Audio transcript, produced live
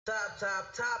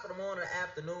Top of the morning,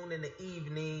 afternoon, and the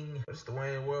evening. It's the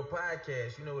Wayne's World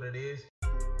Podcast. You know what it is.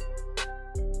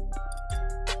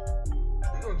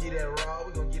 We gonna get that raw.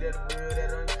 We gonna get that real,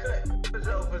 that uncut. For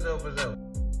so.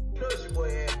 You know it's your boy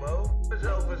Ammo. For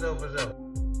so. You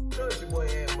know it's your boy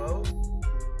Ammo.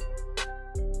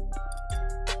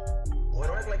 Boy,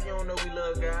 don't act like you don't know we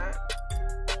love God.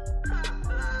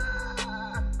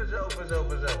 For so.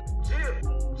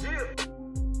 Jip.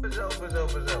 For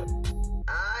so.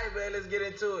 Alright, man, let's get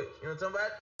into it. You know what I'm talking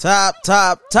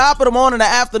about? Top of the morning, the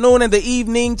afternoon, and the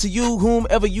evening to you,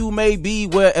 whomever you may be,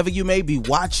 wherever you may be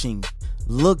watching,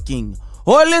 looking,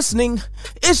 or listening.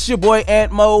 It's your boy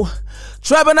Ant Mo,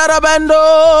 trapping out a bando.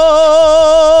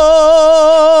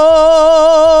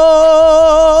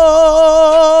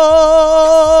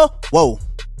 Whoa.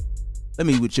 Let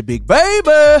me with your big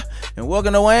baby. And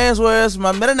welcome to Wayne's World.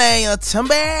 My middle name,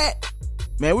 Timbat.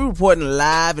 Man, we're reporting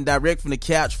live and direct from the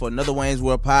couch for another Wayne's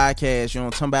World Podcast. You know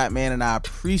what I'm talking about, man? And I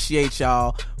appreciate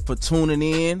y'all for tuning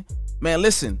in. Man,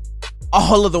 listen,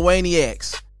 all of the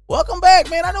Wayniacs, welcome back,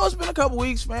 man. I know it's been a couple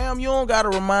weeks, fam. You don't got to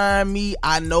remind me.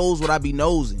 I knows what I be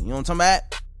nosing. You know what I'm talking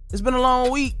about? It's been a long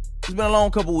week. It's been a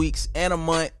long couple weeks and a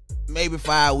month, maybe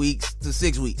 5 weeks to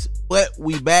 6 weeks. But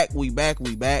we back.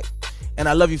 And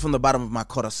I love you from the bottom of my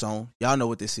corazon. Y'all know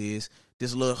what this is.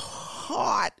 This little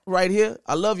heart right here.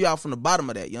 I love y'all from the bottom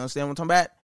of that. You understand what I'm talking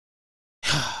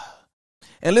about?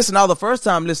 And listen, all the first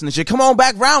time listeners, you come on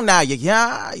back round now.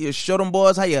 You show them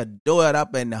boys how you do it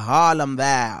up in Harlem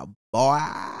there, boy.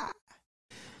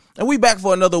 And we back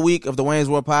for another week of the Wayne's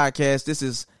World Podcast. This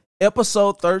is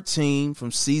episode 13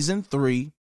 from season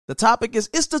 3. The topic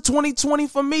is, it's the 2020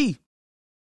 for me.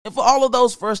 And for all of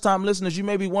those first time listeners, you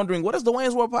may be wondering, what is the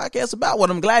Wayne's World Podcast about?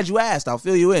 Well, I'm glad you asked. I'll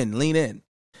fill you in. Lean in.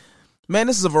 Man,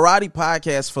 this is a variety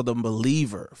podcast for the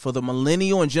believer, for the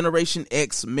millennial and Generation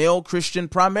X male Christian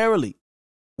primarily.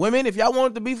 Women, if y'all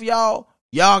want it to be for y'all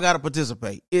got to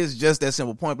participate. It's just that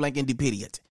simple, point blank,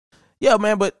 independent. Yeah,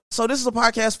 man, but so this is a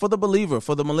podcast for the believer,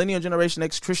 for the millennial and Generation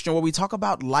X Christian, where we talk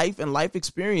about life and life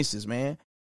experiences, man.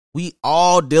 We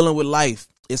all dealing with life,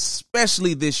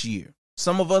 especially this year.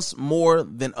 Some of us more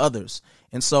than others.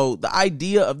 And so the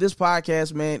idea of this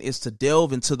podcast, man, is to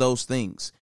delve into those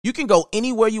things. You can go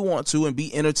anywhere you want to and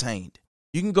be entertained.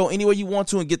 You can go anywhere you want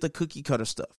to and get the cookie cutter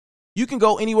stuff. You can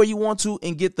go anywhere you want to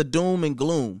and get the doom and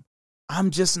gloom.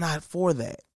 I'm just not for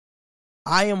that.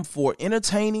 I am for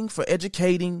entertaining, for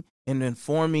educating, and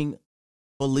informing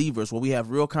believers where we have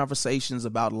real conversations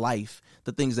about life,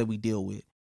 the things that we deal with.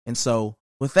 And so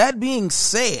with that being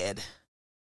said,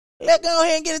 let's go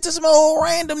ahead and get into some old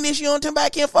randomness. You want to come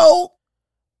back here, folk?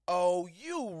 Oh,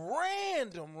 you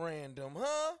random,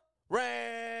 huh?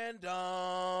 Random.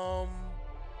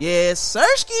 Yes,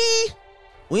 Sirski.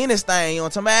 We in this thing, you know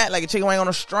what I'm talking about? Like a chicken wing on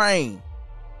a string.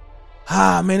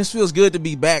 Man, this feels good to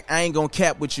be back. I ain't gonna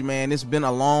cap with you, man. It's been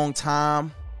a long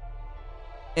time.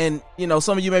 And, you know,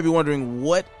 some of you may be wondering,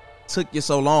 what took you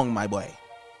so long, my boy?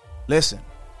 Listen,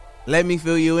 let me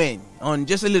fill you in on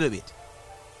just a little bit.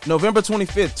 November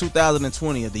 25th,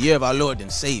 2020, of the year of our Lord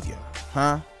and Savior.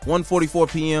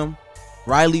 1:44 p.m.,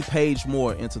 Riley Page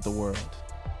Moore entered the world.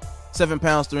 7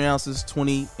 pounds, 3 ounces,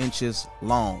 20 inches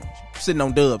long. Sitting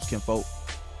on dubs, kinfolk.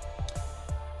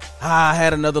 I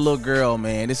had another little girl,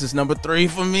 man. This is number 3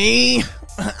 for me.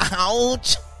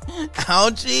 Ouch.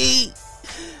 Ouchie.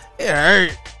 It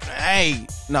hurt. Hey.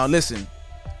 Now, listen.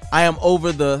 I am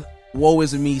over the woe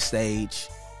is me stage.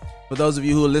 For those of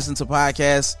you who listen to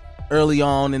podcasts early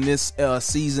on in this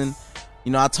season,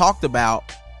 you know, I talked about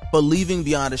believing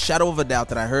beyond a shadow of a doubt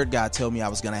that I heard God tell me I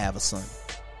was going to have a son.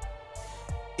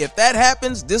 If that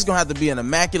happens, this is going to have to be an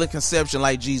immaculate conception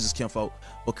like Jesus, kinfolk,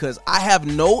 because I have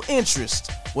no interest,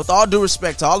 with all due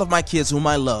respect to all of my kids whom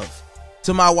I love,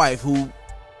 to my wife who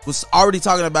was already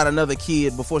talking about another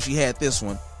kid before she had this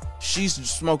one. She's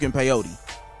smoking peyote.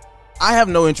 I have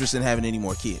no interest in having any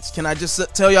more kids. Can I just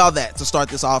tell y'all that to start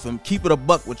this off and keep it a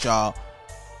buck with y'all?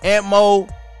 Aunt Mo,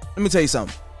 let me tell you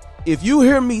something. If you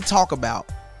hear me talk about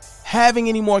having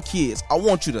any more kids, I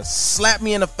want you to slap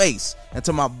me in the face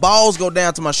until my balls go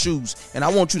down to my shoes, and I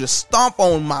want you to stomp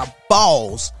on my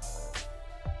balls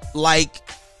like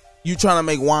you trying to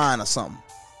make wine or something.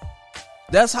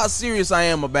 That's how serious I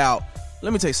am about.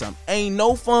 Let me tell you something. Ain't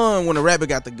no fun when a rabbit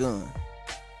got the gun.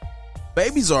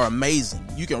 Babies are amazing.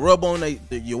 You can rub on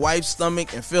your wife's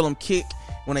stomach and feel them kick.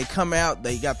 When they come out,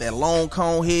 they got that long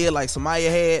cone head like Samaya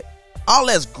had. All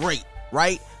that's great,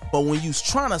 right? But when you's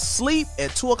trying to sleep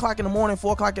at 2 o'clock in the morning,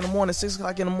 4 o'clock in the morning, 6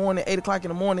 o'clock in the morning, 8 o'clock in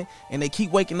the morning, and they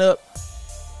keep waking up,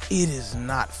 it is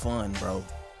not fun, bro.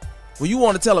 When you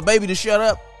want to tell a baby to shut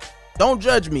up, don't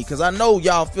judge me, because I know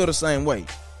y'all feel the same way.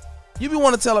 You be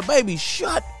want to tell her, baby,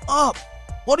 shut up.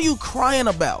 What are you crying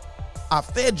about? I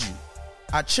fed you.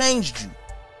 I changed you.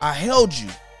 I held you.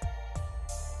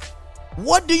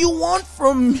 What do you want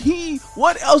from me?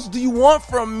 What else do you want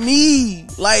from me?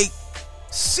 Like,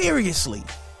 seriously.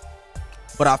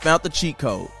 But I found the cheat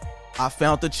code. I'm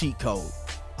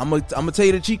gonna tell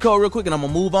you the cheat code real quick, and I'm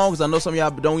gonna move on because I know some of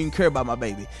y'all don't even care about my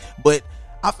baby. But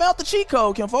I found the cheat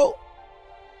code, kinfolk.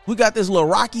 We got this little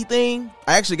Rocky thing.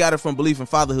 I actually got it from Belief in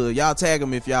Fatherhood. Y'all tag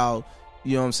him if y'all,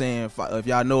 you know what I'm saying, if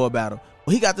y'all know about him.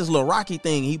 But he got this little Rocky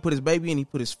thing. He put his baby in, he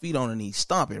put his feet on it, and he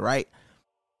stomp it, right?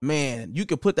 Man, you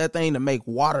could put that thing to make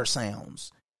water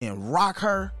sounds and rock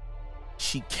her.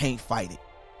 She can't fight it.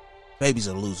 Babies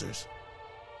are losers.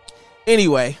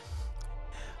 Anyway,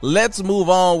 let's move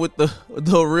on with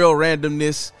the real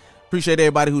randomness. Appreciate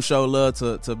everybody who showed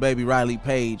love to baby Riley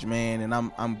Page, man. And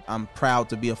I'm proud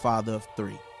to be a father of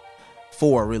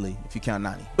 4, really, if you count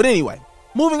Nani. But anyway,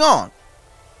 moving on.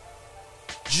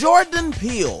 Jordan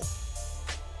Peele.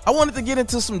 I wanted to get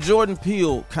into some Jordan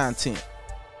Peele content.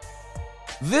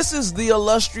 This is the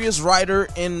illustrious writer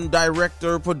and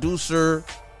director, producer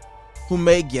who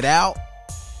made Get Out,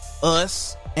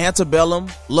 Us, Antebellum,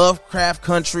 Lovecraft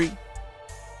Country,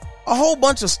 a whole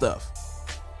bunch of stuff.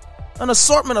 An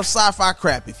assortment of sci-fi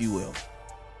crap, if you will.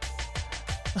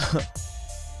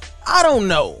 I don't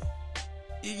know.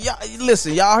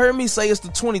 Listen, y'all heard me say it's the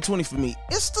 2020 for me.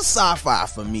 It's the sci-fi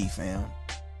for me, fam.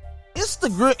 It's the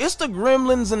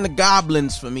gremlins and the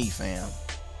goblins for me, fam.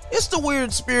 It's the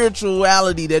weird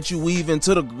spirituality that you weave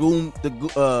into the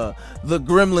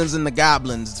gremlins and the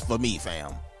goblins for me,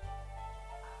 fam.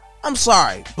 I'm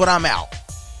sorry, but I'm out.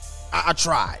 I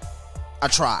tried.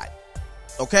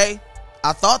 Okay?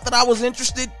 I thought that I was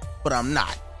interested, but I'm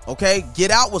not. Okay?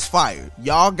 Get Out was fired.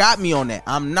 Y'all got me on that.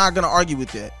 I'm not gonna argue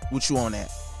with you on that.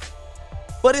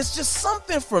 But it's just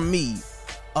something for me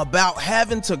about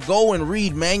having to go and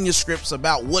read manuscripts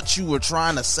about what you were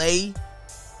trying to say.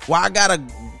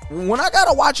 When I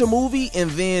gotta watch a movie and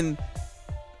then,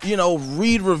 you know,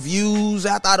 read reviews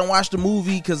after I done watched the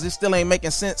movie because it still ain't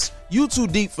making sense. You too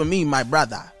deep for me, my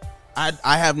brother.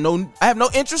 I have no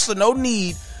interest or no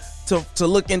need to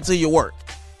look into your work.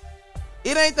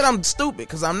 It ain't that I'm stupid,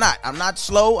 because I'm not. I'm not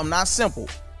slow. I'm not simple.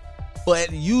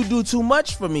 But you do too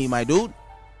much for me, my dude.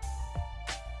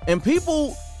 And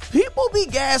people be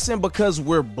gassing because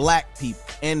we're black people.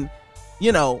 And,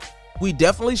 you know, we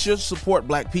definitely should support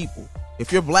black people.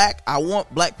 If you're black, I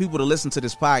want black people to listen to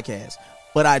this podcast.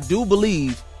 But I do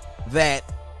believe that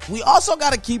we also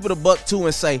got to keep it a buck too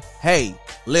and say, hey,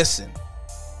 listen,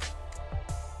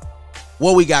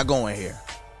 what we got going here?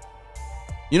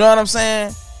 You know what I'm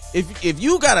saying? If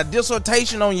you got a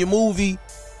dissertation on your movie,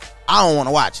 I don't want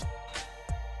to watch it.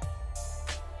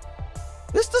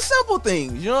 It's the simple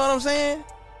things, you know what I'm saying?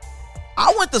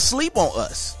 I went to sleep on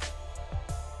Us.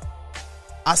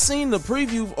 I seen the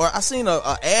preview, or I seen a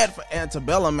ad for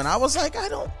Antebellum, and I was like,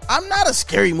 I'm not a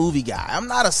scary movie guy. I'm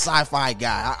not a sci-fi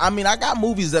guy. I mean, I got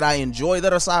movies that I enjoy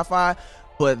that are sci-fi,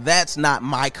 but that's not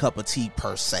my cup of tea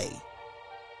per se.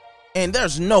 And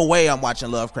there's no way I'm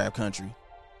watching Lovecraft Country.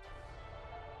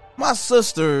 My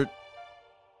sister,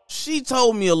 she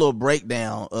told me a little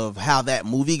breakdown of how that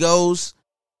movie goes.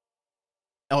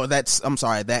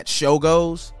 That show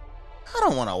goes. I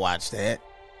don't want to watch that.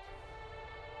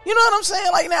 You know what I'm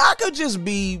saying? Like, now I could just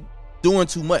be doing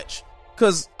too much,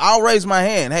 because I'll raise my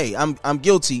hand. Hey, I'm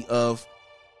guilty of.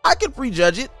 I could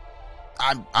prejudge it.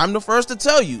 I'm the first to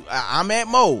tell you. I'm at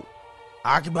mode.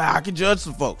 I can judge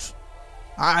some folks.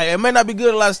 It may not be good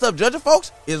at a lot of stuff. Judging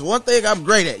folks is one thing I'm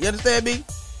great at. You understand me?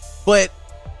 But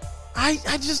I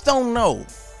just don't know.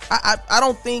 I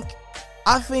don't think.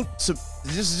 I think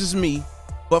this is just me.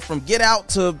 But from Get Out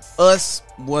to Us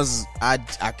was I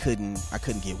couldn't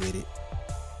get with it.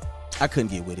 I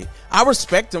couldn't get with it. I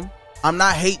respect him. I'm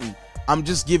not hating. I'm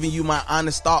just giving you my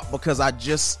honest thought, because I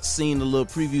just seen a little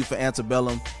preview for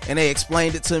Antebellum and they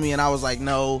explained it to me, and I was like,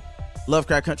 no.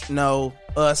 Lovecraft Country, no.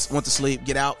 Us, went to sleep.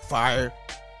 Get Out, fire.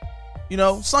 You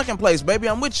know, sunken place, baby.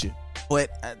 I'm with you. But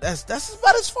that's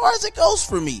about as far as it goes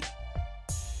for me.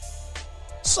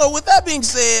 So with that being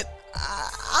said,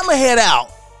 I'm gonna head out.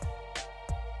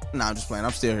 Nah, I'm just playing.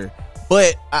 I'm still here.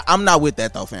 But I'm not with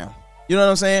that though, fam. You know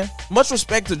what I'm saying? Much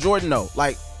respect to Jordan though.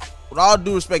 Like, with all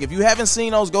due respect, if you haven't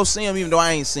seen those, go see them, even though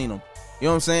I ain't seen them. You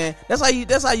know what I'm saying?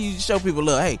 That's how you show people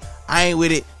love. Hey, I ain't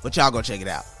with it, but y'all go check it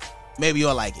out. Maybe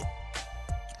you'll like it.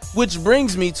 Which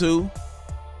brings me to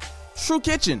True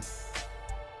Kitchen.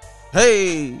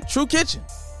 Hey, True Kitchen.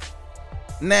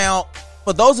 Now,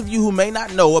 for those of you who may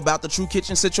not know about the True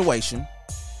Kitchen situation,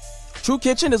 True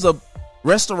Kitchen is a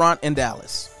restaurant in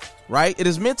Dallas, right? It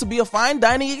is meant to be a fine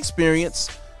dining experience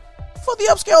for the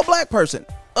upscale black person,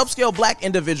 upscale black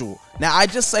individual. Now, I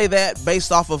just say that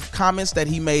based off of comments that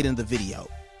he made in the video.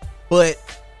 But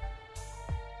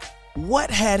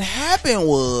what had happened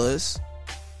was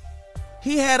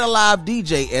he had a live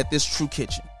DJ at this True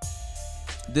Kitchen,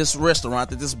 this restaurant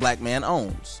that this black man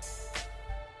owns.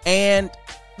 And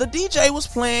the DJ was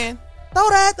playing, throw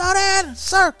that in a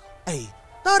circle. Hey,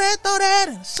 throw that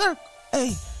in a circle.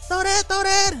 Hey, throw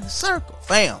that in a circle.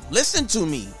 Fam, listen to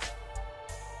me.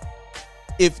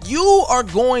 If you are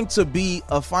going to be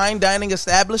a fine dining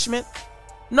establishment,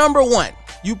 number one,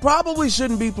 you probably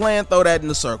shouldn't be playing throw that in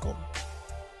a circle.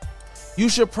 You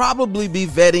should probably be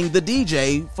vetting the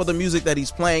DJ for the music that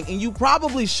he's playing, and you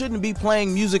probably shouldn't be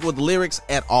playing music with lyrics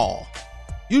at all.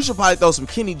 You should probably throw some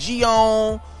Kenny G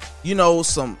on, you know,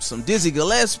 some Dizzy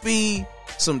Gillespie,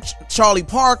 some Charlie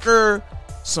Parker,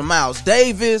 some Miles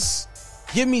Davis.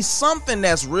 Give me something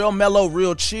that's real mellow,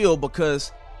 real chill,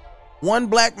 because one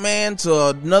black man to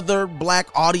another black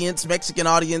audience, Mexican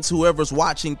audience, whoever's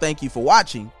watching, thank you for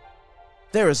watching.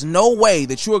 There is no way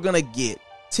that you are going to get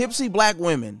tipsy black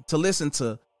women to listen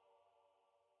to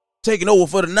Taking Over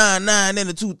for the 99 in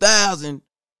the 2000,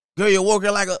 Girl, You're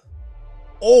Working Like a,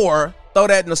 or throw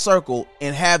that in a circle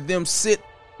and have them sit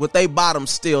with their bottom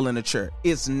still in the chair.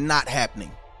 It's not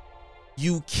happening.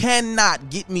 You cannot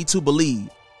get me to believe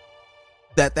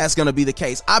that that's going to be the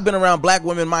case. I've been around black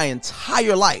women my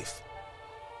entire life.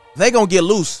 They going to get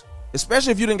loose,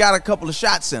 especially if you done got a couple of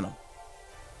shots in them.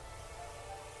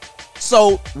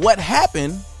 So what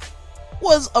happened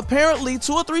was apparently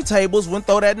 2 or 3 tables when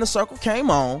Throw That in a Circle came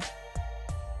on.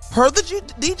 Per the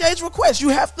DJ's request, you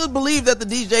have to believe that the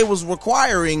DJ was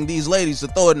requiring these ladies to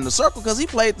throw it in a circle because he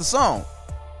played the song.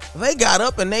 They got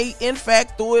up and they, in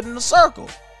fact, threw it in a circle.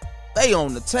 They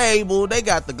on the table, they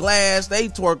got the glass, they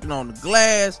twerking on the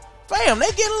glass. Fam, they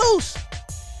getting loose.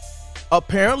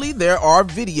 Apparently, there are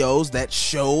videos that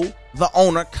show the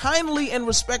owner kindly and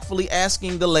respectfully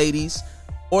asking the ladies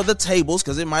or the tables,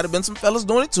 because it might have been some fellas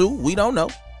doing it too, we don't know,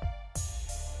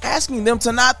 asking them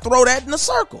to not throw that in a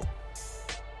circle.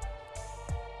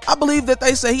 I believe that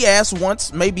they say he asked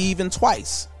once, maybe even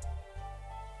twice.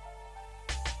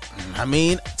 I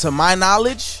mean, to my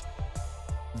knowledge,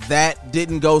 that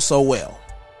didn't go so well.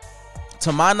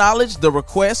 To my knowledge, the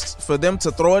request for them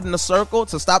to throw it in a circle,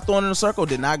 to stop throwing it in a circle,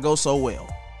 did not go so well.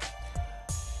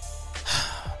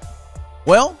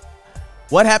 Well,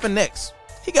 what happened next?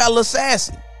 He got a little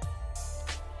sassy.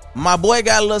 My boy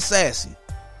got a little sassy.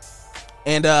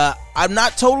 And I'm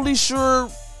not totally sure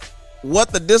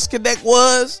what the disconnect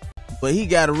was, but he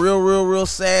got a real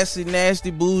sassy,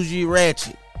 nasty, bougie,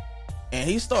 ratchet. And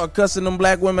he started cussing them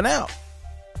black women out.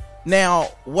 Now,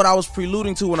 what I was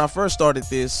preluding to when I first started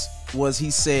this was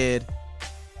he said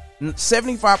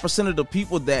 75% of the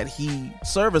people that he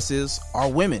services are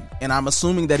women. And I'm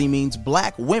assuming that he means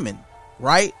black women,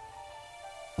 right?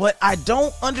 But I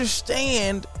don't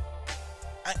understand.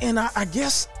 And I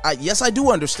guess, yes, I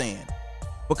do understand.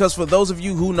 Because for those of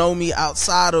you who know me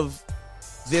outside of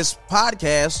this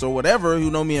podcast or whatever,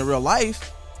 who know me in real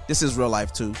life, this is real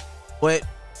life too. But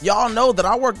y'all know that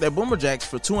I worked at Boomer Jacks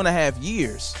for 2.5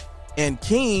 years. And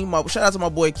Keem, shout out to my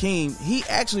boy Keem, he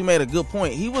actually made a good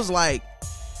point. He was like,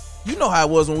 you know how it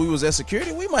was when we was at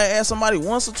security. We might ask somebody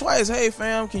once or twice, hey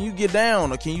fam, can you get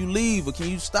down? Or can you leave? Or can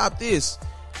you stop this?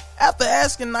 After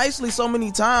asking nicely so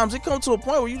many times, it comes to a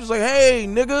point where you just like, hey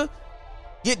nigga,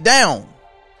 get down.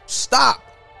 Stop.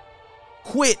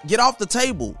 Quit. Get off the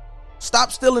table.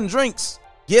 Stop stealing drinks.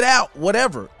 Get out.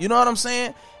 Whatever. You know what I'm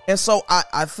saying? And so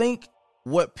I think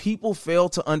what people fail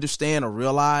to understand or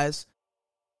realize,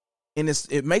 and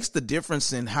it makes the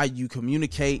difference in how you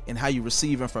communicate and how you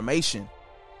receive information.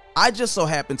 I just so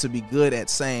happen to be good at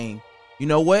saying, you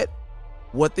know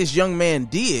what this young man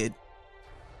did,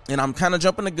 and I'm kind of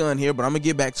jumping the gun here, but I'm gonna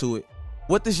get back to it.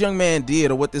 What this young man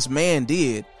did, or what this man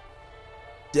did,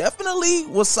 definitely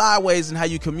was sideways in how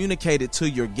you communicated to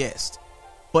your guest,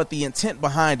 but the intent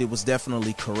behind it was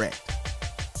definitely correct.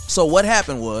 So what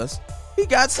happened was, he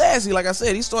got sassy. Like I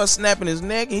said, he started snapping his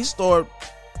neck, and he started,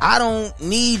 I don't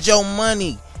need your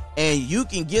money, and you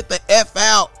can get the F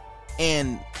out,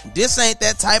 and this ain't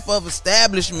that type of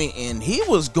establishment. And he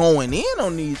was going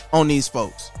in on these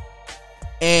folks.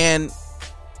 And,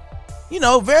 you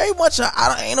know, very much,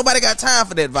 ain't nobody got time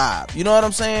for that vibe. You know what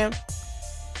I'm saying?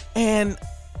 And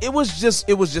it was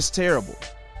just terrible.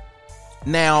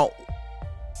 Now,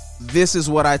 this is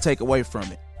what I take away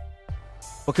from it.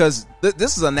 Because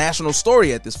this is a national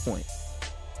story at this point.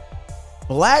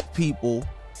 Black people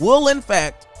will, in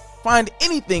fact, find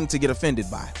anything to get offended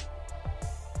by.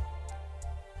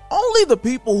 Only the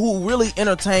people who really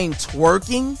entertain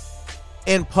twerking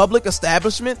in public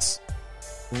establishments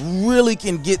really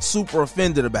can get super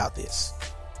offended about this.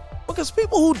 Because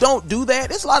people who don't do that,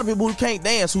 there's a lot of people who can't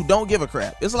dance who don't give a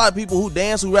crap. There's a lot of people who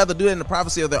dance who rather do it in the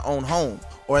privacy of their own home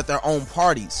or at their own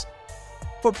parties.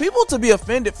 For people to be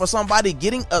offended for somebody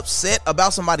getting upset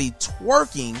about somebody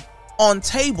twerking on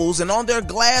tables and on their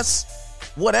glass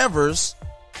whatevers,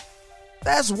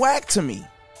 that's whack to me.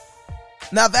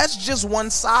 Now that's just one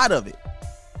side of it.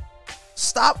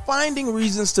 Stop finding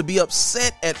reasons to be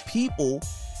upset at people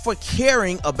for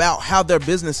caring about how their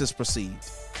business is perceived.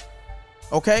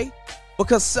 Okay?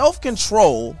 Because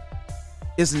self-control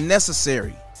is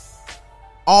necessary.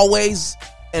 Always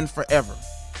and forever.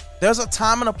 There's a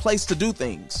time and a place to do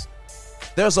things.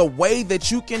 There's a way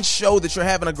that you can show that you're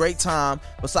having a great time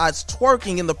besides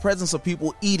twerking in the presence of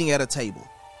people eating at a table.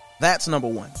 That's number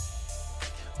one.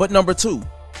 But number two,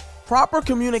 proper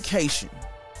communication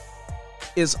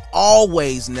is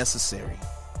always necessary.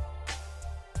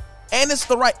 And it's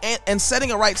the right, and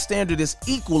setting a right standard is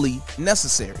equally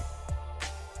necessary.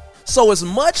 So as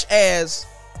much as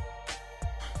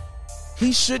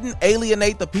he shouldn't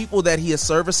alienate the people that he is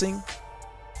servicing,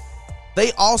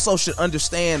 they also should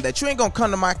understand that you ain't gonna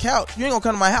come to my couch, you ain't gonna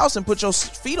come to my house and put your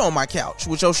feet on my couch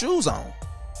with your shoes on.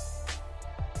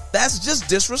 That's just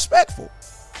disrespectful.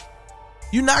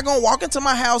 You're not gonna walk into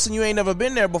my house and you ain't never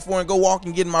been there before and go walk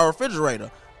and get in my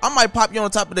refrigerator. I might pop you on the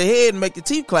top of the head and make your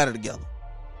teeth clatter together.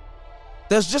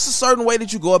 There's just a certain way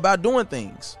that you go about doing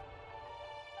things.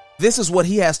 This is what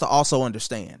he has to also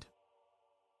understand.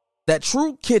 That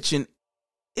True Kitchen,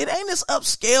 it ain't as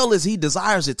upscale as he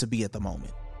desires it to be at the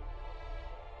moment.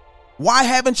 Why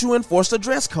haven't you enforced a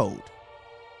dress code?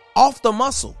 Off the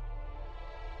muscle.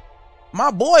 My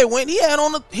boy went, he had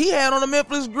on a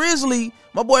Memphis Grizzly.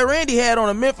 My boy Randy had on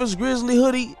a Memphis Grizzly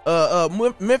hoodie,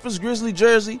 Memphis Grizzly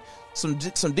jersey, some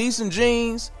decent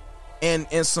jeans, and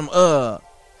some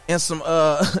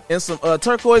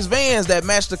turquoise Vans that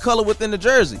matched the color within the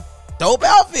jersey. Dope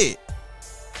outfit.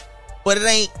 But it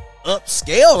ain't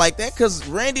upscale like that because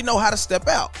Randy know how to step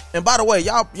out. And by the way,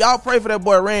 y'all pray for that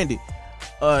boy Randy.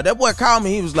 That boy called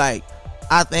me. He was like,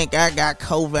 I think I got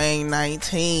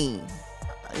COVID-19.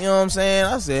 You know what I'm saying?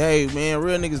 I said, hey, man,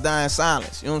 real niggas die in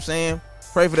silence. You know what I'm saying?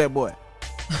 Pray for that boy.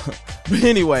 But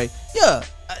anyway, yeah,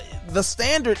 the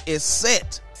standard is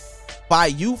set by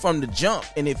you from the jump.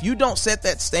 And if you don't set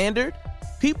that standard,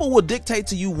 people will dictate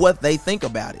to you what they think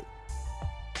about it.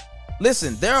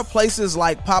 Listen, there are places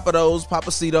like Pappadeaux's,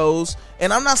 Pappasitos,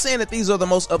 and I'm not saying that these are the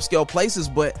most upscale places,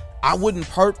 but I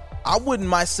wouldn't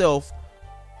myself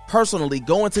personally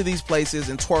go into these places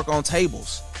and twerk on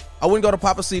tables. I wouldn't go to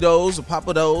Pappasitos or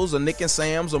Pappadeaux's or Nick and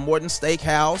Sam's or Morton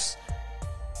Steakhouse,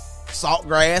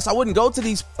 Saltgrass. I wouldn't go to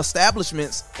these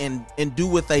establishments and do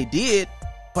what they did,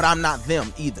 but I'm not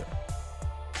them either.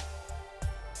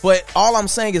 But all I'm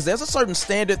saying is there's a certain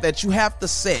standard that you have to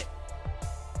set,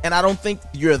 and I don't think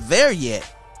you're there yet.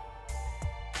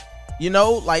 You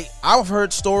know, like I've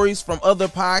heard stories from other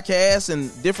podcasts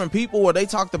and different people where they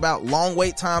talked about long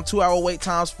wait time, 2-hour wait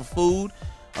times for food,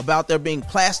 about there being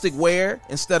plasticware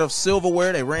instead of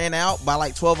silverware. They ran out by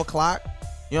like 12 o'clock.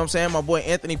 You know what I'm saying? My boy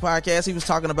Anthony podcast, he was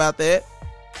talking about that.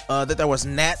 That there was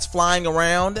gnats flying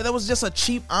around, that it was just a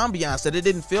cheap ambiance, that it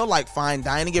didn't feel like fine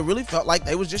dining. It really felt like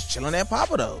they was just chilling at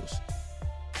Pappadeaux's.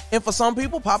 And for some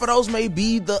people, Pappadeaux's may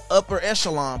be the upper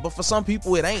echelon, but for some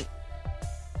people it ain't.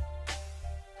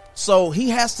 So he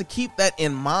has to keep that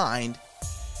in mind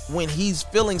when he's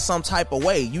feeling some type of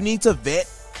way. You need to vet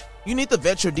your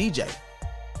DJ.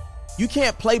 You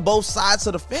can't play both sides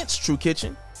of the fence, True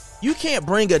Kitchen. You can't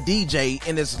bring a DJ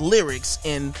and his lyrics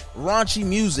and raunchy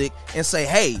music and say,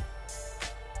 hey,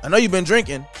 I know you've been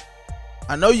drinking.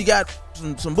 I know you got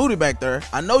some booty back there.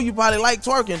 I know you probably like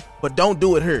twerking, but don't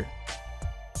do it here.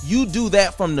 You do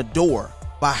that from the door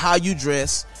by how you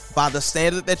dress, by the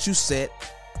standard that you set,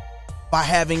 by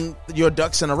having your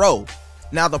ducks in a row.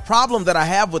 Now, the problem that I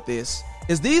have with this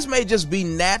is these may just be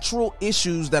natural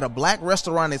issues that a black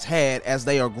restaurant has had as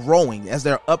they are growing, as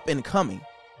they're up and coming.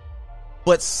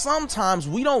 But sometimes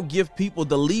we don't give people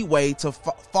the leeway to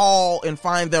fall and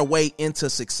find their way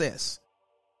into success.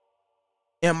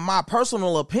 In my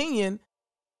personal opinion,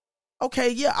 okay,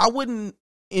 yeah, I wouldn't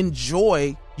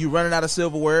enjoy you running out of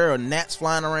silverware or gnats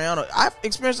flying around. I've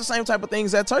experienced the same type of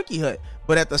things at Turkey Hut,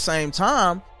 but at the same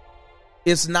time,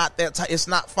 it's not that it's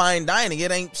not fine dining.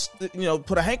 It ain't,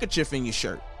 put a handkerchief in your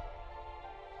shirt.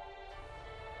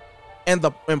 And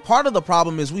part of the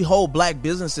problem is we hold black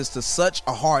businesses to such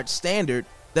a hard standard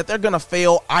that they're going to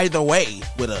fail either way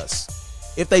with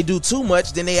us. If they do too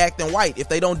much, then they acting white. If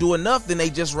they don't do enough, then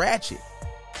they just ratchet.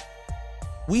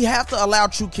 We have to allow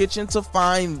True Kitchen to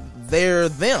find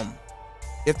them,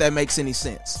 if that makes any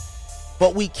sense.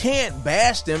 But we can't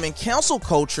bash them, and cancel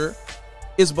culture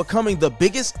is becoming the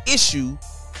biggest issue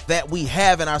that we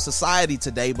have in our society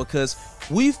today, because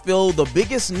we feel the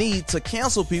biggest need to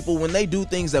cancel people when they do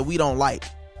things that we don't like.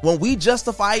 When we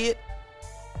justify it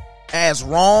as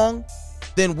wrong,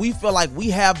 then we feel like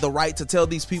we have the right to tell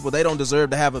these people they don't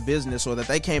deserve to have a business or that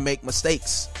they can't make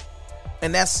mistakes.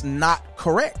 And that's not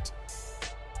correct.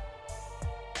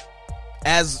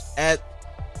 As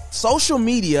social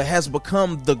media has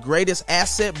become the greatest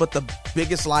asset, but the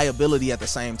biggest liability at the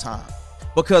same time.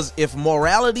 Because if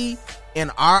morality in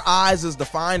our eyes is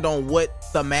defined on what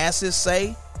the masses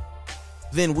say,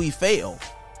 then we fail.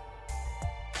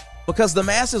 Because the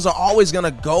masses are always going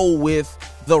to go with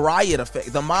the riot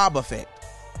effect, the mob effect.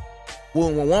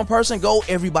 When one person go,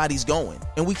 everybody's going.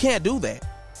 And we can't do that.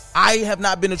 I have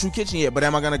not been to True Kitchen yet, but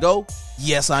am I going to go?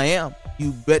 Yes, I am.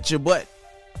 You bet your butt.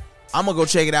 I'm going to go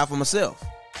check it out for myself.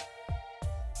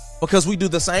 Because we do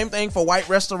the same thing for white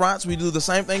restaurants. We do the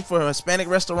same thing for Hispanic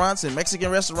restaurants and Mexican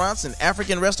restaurants and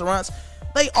African restaurants.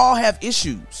 They all have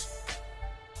issues.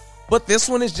 But this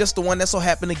one is just the one that so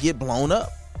happened to get blown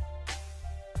up.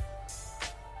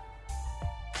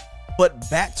 But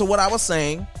back to what I was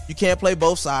saying, you can't play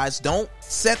both sides. Don't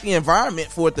set the environment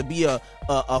for it to be a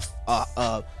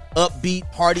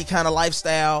upbeat party kind of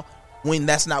lifestyle when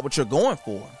that's not what you're going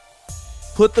for.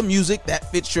 Put the music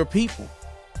that fits your people.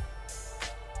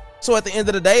 So at the end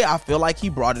of the day, I feel like he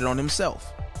brought it on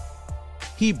himself.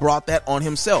 He brought that on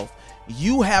himself.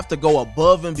 You have to go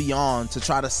above and beyond to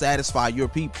try to satisfy your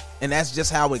people. And that's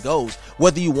just how it goes.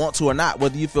 Whether you want to or not,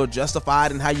 whether you feel justified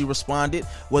in how you responded,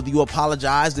 whether you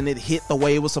apologized and it hit the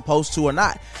way it was supposed to or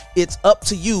not. It's up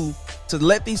to you to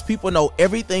let these people know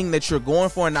everything that you're going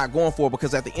for and not going for.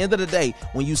 Because at the end of the day,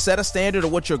 when you set a standard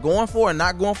of what you're going for and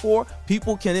not going for,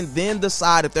 people can then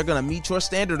decide if they're going to meet your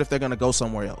standard, if they're going to go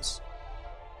somewhere else.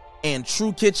 And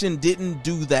True Kitchen didn't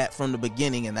do that from the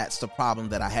beginning, and that's the problem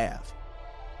that I have.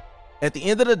 At the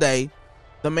end of the day,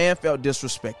 the man felt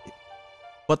disrespected.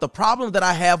 But the problem that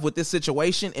I have with this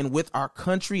situation and with our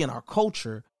country and our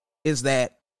culture is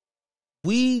that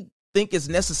we think it's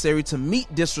necessary to meet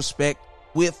disrespect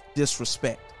with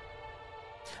disrespect.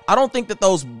 I don't think that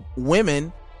those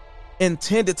women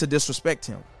intended to disrespect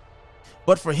him.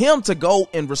 But for him to go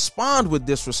and respond with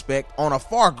disrespect on a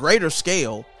far greater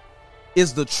scale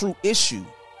is the true issue.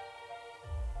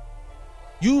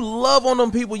 You love on them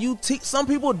people. Some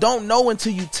people don't know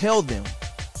until you tell them.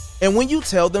 And when you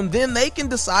tell them, then they can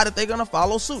decide if they're going to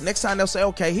follow suit. Next time they'll say,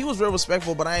 okay, he was real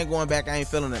respectful, but I ain't going back. I ain't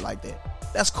feeling it like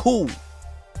that. That's cool.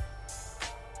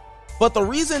 But the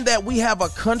reason that we have a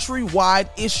countrywide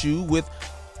issue with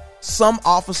some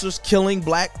officers killing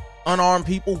black unarmed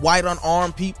people, white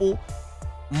unarmed people,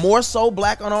 more so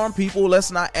black unarmed people,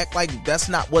 let's not act like that's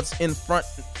not what's in front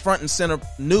and center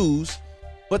news.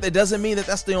 But that doesn't mean that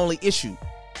that's the only issue.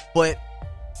 But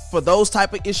for those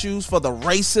type of issues, for the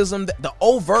racism, the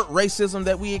overt racism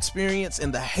that we experience,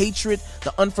 and the hatred,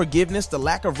 the unforgiveness, the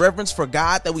lack of reverence for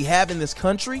God that we have in this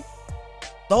country,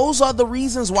 those are the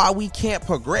reasons why we can't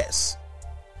progress.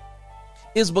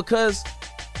 Is because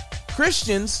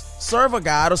Christians serve a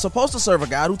God, or supposed to serve a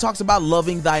God, who talks about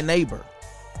loving thy neighbor.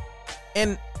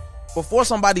 And before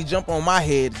somebody jump on my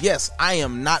head, yes, I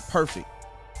am not perfect.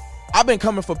 I've been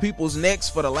coming for people's necks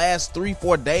for the last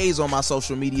 3-4 days on my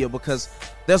social media because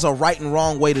there's a right and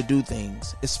wrong way to do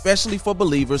things, especially for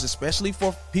believers, especially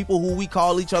for people who we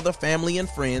call each other family and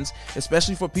friends,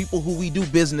 especially for people who we do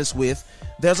business with.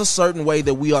 There's a certain way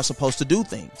that we are supposed to do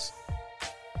things.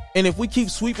 And if we keep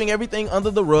sweeping everything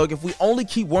under the rug, if we only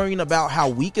keep worrying about how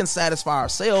we can satisfy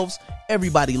ourselves,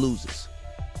 everybody loses.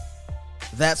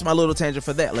 That's my little tangent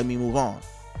for that. Let me move on.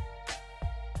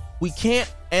 We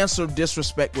can't answer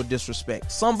disrespect with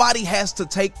disrespect. Somebody has to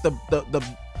take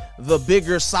the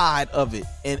bigger side of it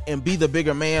and be the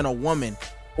bigger man or woman,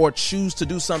 or choose to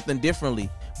do something differently.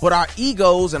 But our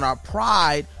egos and our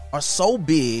pride are so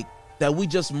big that we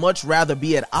just much rather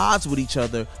be at odds with each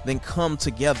other than come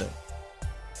together.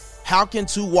 How can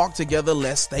two walk together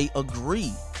lest they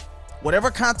agree? Whatever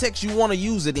context you want to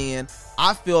use it in,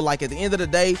 I feel like at the end of the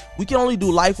day, we can only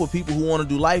do life with people who want to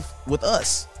do life with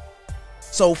us.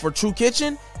 So for True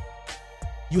Kitchen,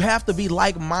 you have to be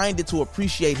like-minded to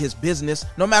appreciate his business,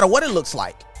 no matter what it looks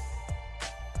like.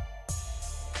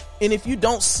 And if you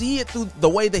don't see it through the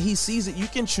way that he sees it, you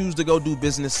can choose to go do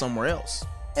business somewhere else.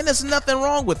 And there's nothing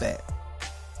wrong with that.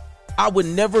 I would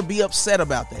never be upset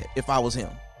about that if I was him.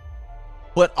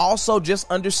 But also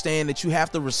just understand that you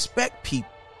have to respect people.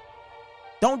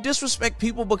 Don't disrespect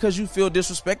people because you feel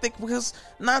disrespected, because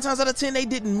 9 times out of 10, they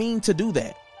didn't mean to do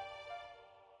that.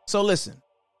 So listen,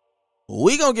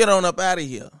 we gonna get on up out of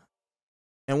here.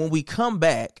 And when we come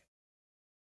back,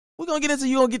 we're gonna get into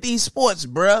you gonna get these sports,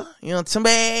 bruh. You know what I'm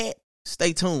saying?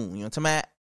 Stay tuned. You know what I'm saying?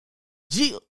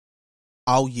 Yeah.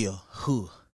 Oh yeah. Huh.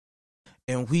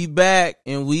 And we back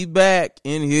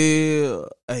in here.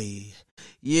 Hey.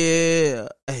 Yeah.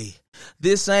 Hey.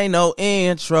 This ain't no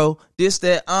intro. This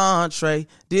that entree.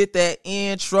 Did that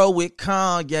intro with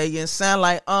Kanye and sound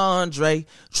like Andre.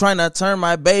 Trying to turn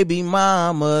my baby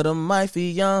mama to my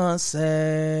fiance.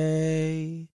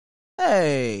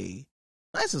 Hey.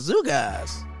 Nice of you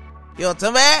guys. You know what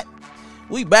I'm talking about?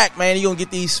 We back, man. You gonna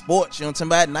get these sports. You know what I'm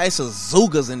talking about? Nice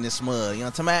Azugas in this mud. You know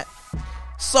what I'm talking about?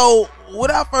 So,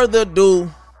 without further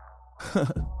ado,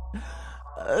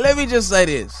 let me just say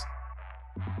this.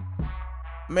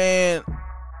 Man,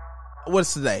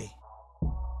 what's today?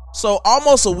 So,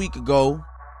 almost a week ago,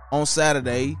 on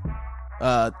Saturday,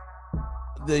 on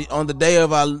the day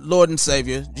of our Lord and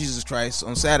Savior, Jesus Christ,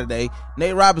 on Saturday,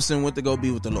 Nate Robinson went to go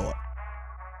be with the Lord.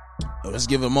 Let's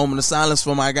give a moment of silence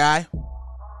for my guy.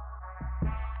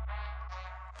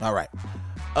 All right.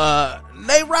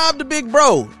 Nate Rob the big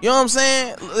bro. You know what I'm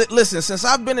saying? Listen, since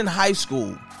I've been in high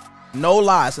school, no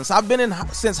lie, since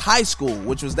high school,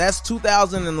 which was that's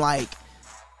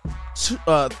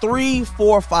 2003,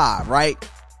 4, 5, right?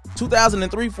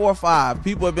 2003, 4, 5,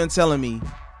 people have been telling me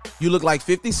you look like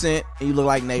 50 Cent and you look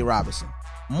like Nate Robinson.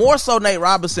 More so Nate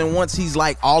Robinson once he's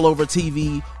like all over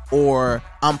TV or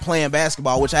I'm playing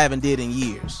basketball, which I haven't did in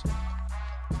years.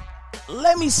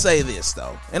 Let me say this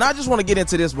though, and I just want to get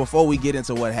into this before we get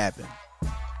into what happened.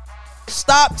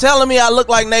 Stop telling me I look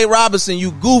like Nate Robinson,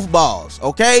 you goofballs,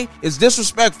 okay? It's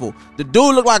disrespectful. The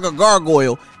dude look like a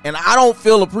gargoyle, and I don't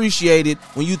feel appreciated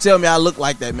when you tell me I look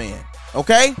like that man,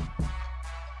 okay?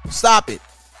 Stop it.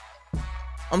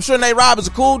 I'm sure Nate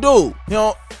Robinson's a cool dude. You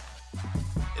know,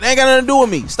 it ain't got nothing to do with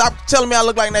me. Stop telling me I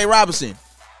look like Nate Robinson,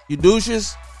 you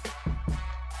douches.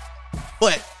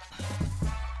 But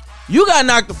you got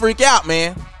knocked the freak out,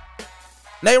 man.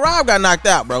 Nate Rob got knocked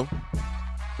out, bro.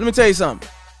 Let me tell you something.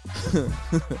 When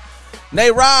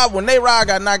Nate Rob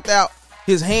got knocked out,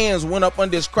 his hands went up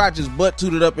under his crotch, his butt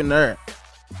tooted up in the air.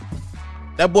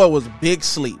 That boy was big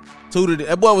sleep.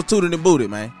 That boy was tooted and booted,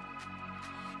 man.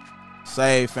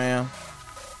 Say, fam.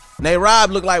 Nate Rob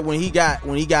looked like when he got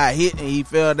hit and he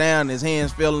fell down, his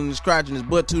hands fell in his crotch and his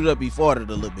butt tooted up, he farted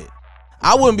a little bit.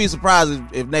 I wouldn't be surprised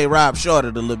if Nate Rob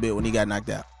shorted a little bit when he got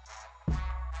knocked out.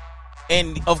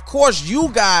 And of course, you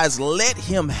guys let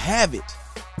him have it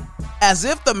as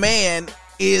if the man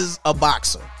is a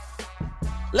boxer.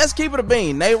 Let's keep it a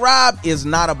bean. Nate Rob is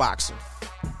not a boxer.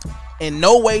 In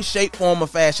no way, shape, form, or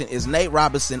fashion is Nate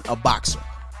Robinson a boxer.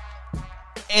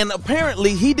 And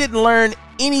apparently, he didn't learn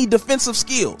any defensive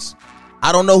skills.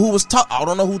 I don't know who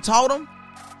taught him.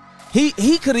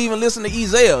 He could even listen to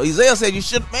Ezell. Ezell said, you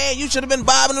should have been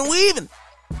bobbing and weaving.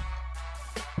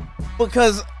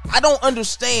 Because I don't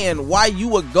understand why you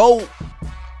would go.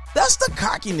 That's the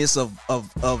cockiness of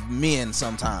men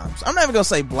sometimes. I'm not even going to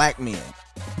say black men.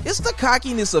 It's the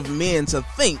cockiness of men to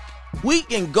think we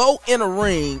can go in a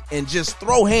ring and just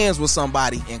throw hands with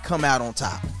somebody and come out on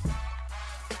top.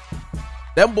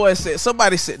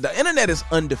 Somebody said, the internet is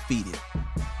undefeated.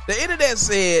 The internet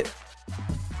said,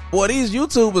 boy, these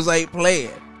YouTubers ain't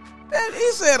playing. And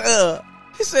he said,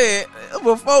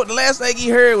 before the last thing he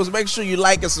heard was make sure you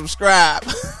like and subscribe.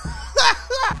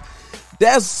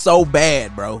 That's so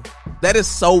bad, bro. That is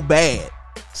so bad.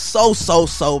 So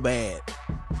bad.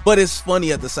 But it's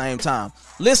funny at the same time.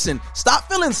 Listen, stop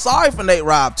feeling sorry for Nate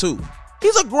Rob too.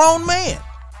 He's a grown man.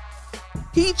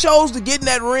 He chose to get in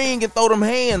that ring and throw them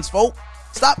hands, folk.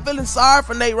 Stop feeling sorry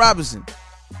for Nate Robinson.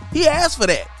 He asked for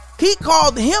that. He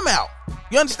called him out.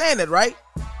 You understand that, right?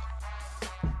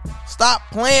 Stop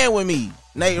playing with me,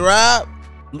 Nate Rob.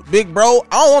 Big bro,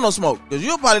 I don't want no smoke because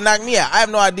you'll probably knock me out. I have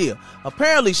no idea.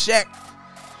 Apparently, Shaq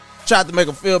tried to make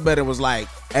him feel better. Was like,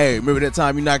 hey, remember that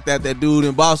time you knocked out that dude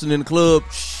in Boston in the club?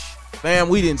 Shh, fam,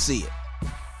 we didn't see it.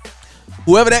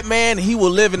 Whoever that man, he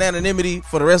will live in anonymity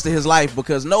for the rest of his life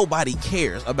because nobody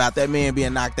cares about that man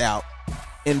being knocked out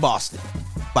in Boston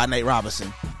by Nate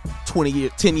Robinson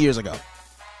 10 years ago.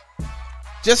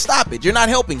 Just stop it. You're not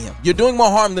helping him. You're doing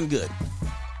more harm than good.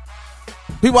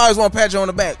 People always want to pat you on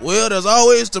the back. Well, there's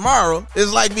always tomorrow.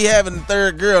 It's like me having the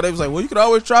third girl. They was like, well, you could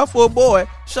always try for a boy.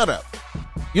 Shut up.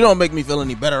 You don't make me feel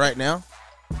any better right now.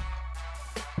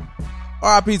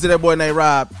 R.I.P. to that boy Nate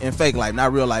Rob in fake life,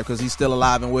 not real life, because he's still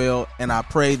alive and well. And I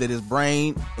pray that his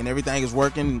brain and everything is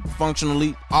working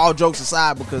functionally. All jokes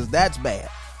aside, because that's bad.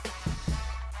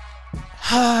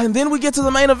 And then we get to the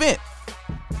main event.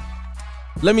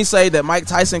 Let me say that Mike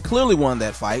Tyson clearly won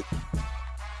that fight.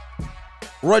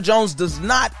 Roy Jones does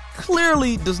not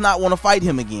want to fight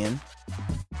him again.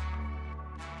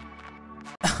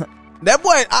 That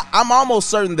boy, I'm almost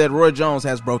certain that Roy Jones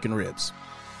has broken ribs.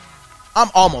 I'm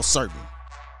almost certain.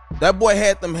 That boy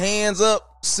had them hands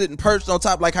up, sitting perched on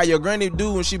top like how your granny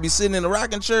do when she be sitting in a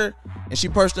rocking chair, and she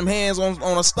perched them hands on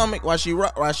her stomach while she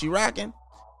rocking.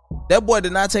 That boy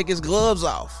did not take his gloves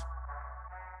off.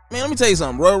 Man, let me tell you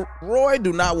something. Roy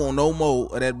do not want no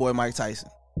more of that boy Mike Tyson,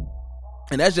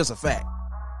 and that's just a fact.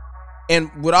 And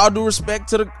with all due respect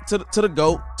to the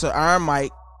GOAT, to Iron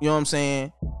Mike, you know what I'm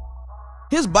saying?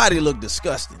 His body looked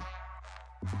disgusting.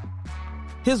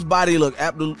 His body looked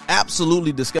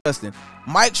absolutely disgusting.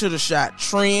 Mike should have shot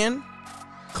Tren,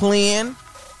 Clean,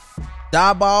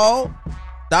 Dieball,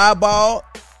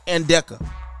 and Decker.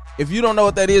 If you don't know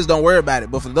what that is, don't worry about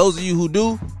it. But for those of you who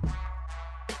do,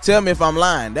 tell me if I'm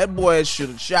lying. That boy should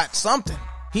have shot something.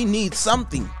 He needs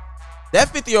something. That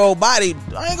 50-year-old body,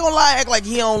 I ain't gonna lie, act like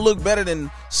he don't look better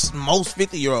than most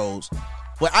 50-year-olds.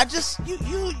 But I just,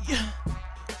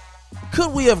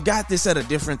 could we have got this at a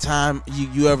different time?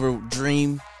 You ever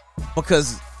dream?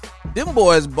 Because them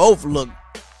boys both look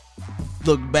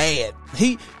bad.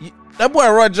 That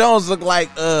boy Roy Jones looked like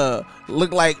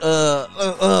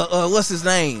what's his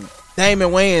name?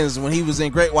 Damon Wayans when he was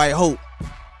in Great White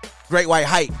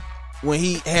Hype, when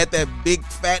he had that big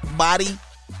fat body.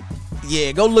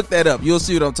 Yeah, go look that up. You'll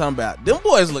see what I'm talking about. Them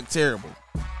boys look terrible.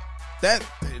 It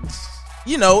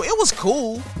was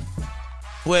cool,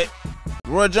 but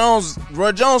Roy Jones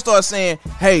started saying,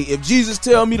 hey, if Jesus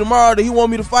tell me tomorrow that he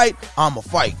want me to fight, I'ma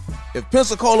fight. If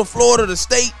Pensacola, Florida, the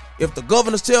state, if the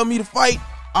governors tell me to fight,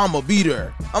 I'ma be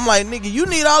there. I'm like, nigga, you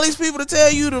need all these people to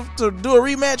tell you to do a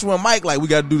rematch? When Mike like, we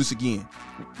gotta do this again.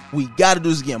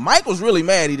 Mike was really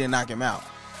mad he didn't knock him out.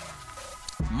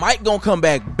 Mike gonna come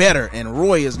back better, and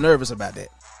Roy is nervous about that.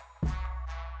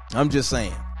 I'm just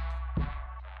saying.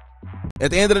 At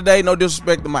the end of the day, no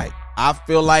disrespect to Mike. I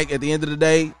feel like at the end of the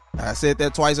day, I said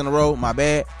that twice in a row, my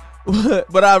bad.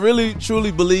 But I really,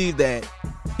 truly believe that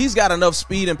he's got enough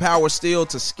speed and power still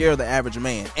to scare the average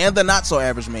man and the not so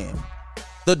average man.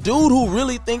 The dude who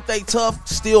really think they tough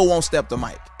still won't step to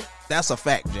Mike. That's a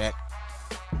fact, Jack.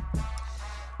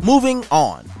 Moving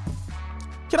on.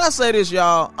 Can I say this,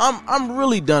 y'all? I'm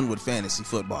really done with fantasy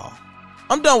football.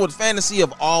 I'm done with fantasy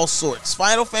of all sorts.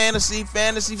 Final Fantasy,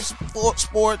 fantasy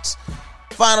sports,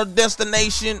 Final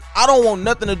Destination. I don't want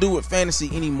nothing to do with fantasy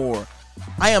anymore.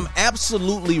 I am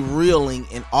absolutely reeling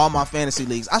in all my fantasy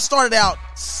leagues. I started out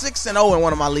 6-0 in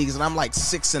one of my leagues, and I'm like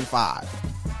 6-5.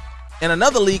 In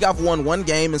another league, I've won 1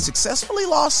 game and successfully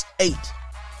lost 8.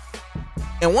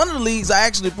 In one of the leagues, I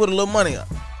actually put a little money up.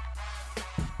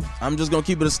 I'm just going to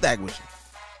keep it a stack with you.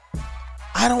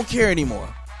 I don't care anymore.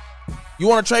 You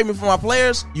want to trade me for my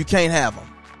players? You can't have them.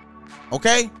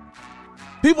 Okay?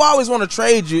 People always want to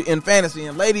trade you in fantasy.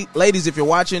 And ladies, if you're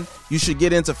watching, you should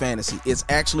get into fantasy. It's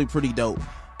actually pretty dope.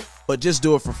 But just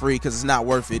do it for free because it's not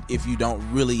worth it if you don't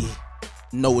really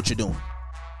know what you're doing.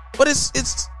 But it's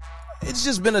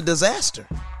just been a disaster.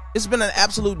 It's been an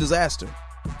absolute disaster.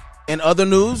 In other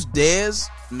news, Dez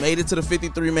made it to the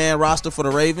 53-man roster for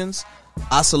the Ravens.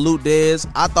 I salute Dez.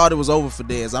 I thought it was over for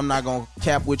Dez. I'm not going to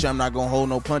cap with you. I'm not going to hold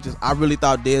no punches. I really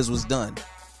thought Dez was done.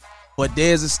 But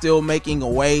Dez is still making a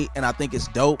way, and I think it's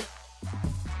dope.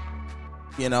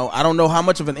 You know, I don't know how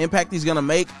much of an impact he's going to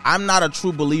make. I'm not a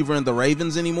true believer in the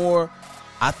Ravens anymore.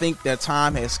 I think their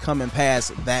time has come and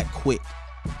passed that quick.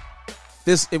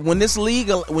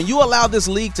 When you allow this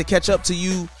league to catch up to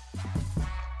you,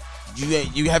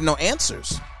 you have no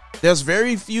answers. There's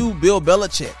very few Bill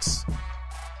Belichick's.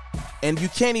 And you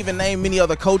can't even name many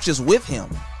other coaches with him.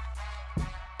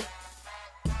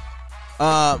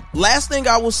 Last thing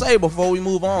I will say before we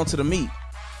move on to the meat.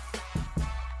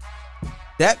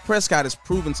 Dak Prescott has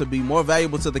proven to be more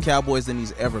valuable to the Cowboys than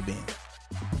he's ever been.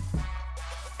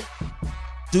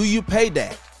 Do you pay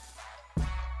Dak?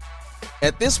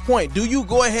 At this point, do you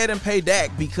go ahead and pay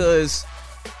Dak? Because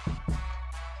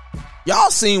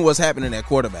y'all seen what's happening at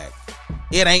quarterback.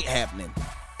 It ain't happening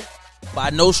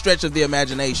by no stretch of the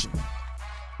imagination.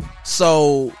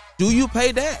 So, do you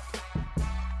pay Dak?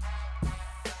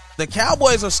 The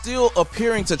Cowboys are still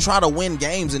appearing to try to win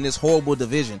games in this horrible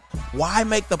division. Why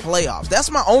make the playoffs?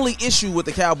 That's my only issue with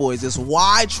the Cowboys, is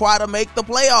why try to make the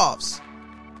playoffs?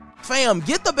 Fam,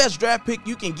 get the best draft pick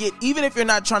you can get, even if you're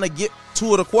not trying to get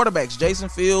 2 of the quarterbacks, Jason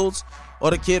Fields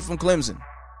or the kid from Clemson.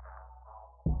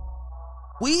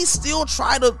 We still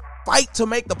try to fight to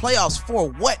make the playoffs for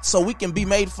what? So we can be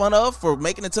made fun of for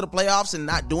making it to the playoffs and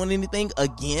not doing anything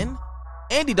again?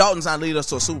 Andy Dalton's not leading us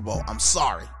to a Super Bowl. I'm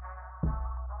sorry.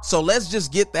 So let's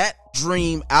just get that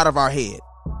dream out of our head.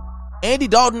 Andy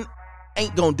Dalton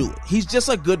ain't gonna do it. He's just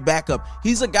a good backup.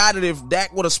 He's a guy that if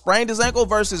Dak would have sprained his ankle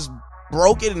versus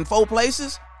broke it in 4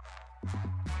 places,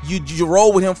 You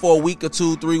roll with him for a week or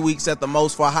 2, 3 weeks at the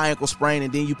most for a high ankle sprain,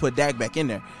 and then you put Dak back in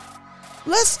there.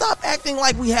 Let's stop acting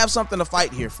like we have something to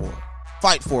fight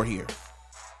for here.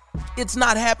 It's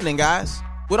not happening, guys.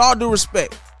 With all due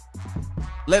respect,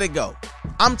 let it go.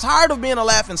 I'm tired of being a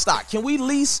laughing stock. Can we at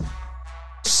least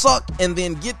suck and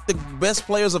then get the best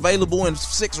players available in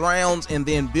 6 rounds and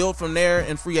then build from there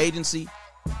in free agency?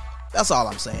 That's all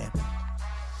I'm saying.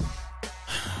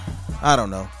 I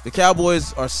don't know. The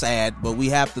Cowboys are sad, but we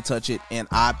have to touch it, and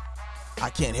I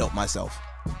can't help myself.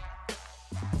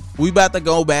 We about to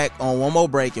go back on one more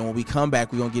break, and when we come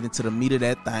back, we're going to get into the meat of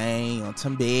that thing on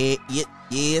some bed.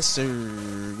 Yes,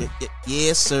 sir.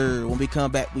 Yes, sir. When we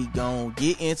come back, we going to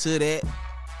get into that,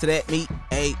 to that meat.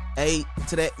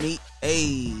 To that meat.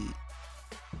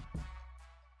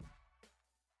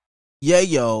 Yeah,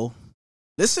 yo.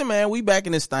 Listen, man, we back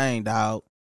in this thing, dog.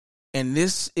 And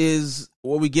this is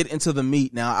where we get into the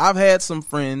meat. Now, I've had some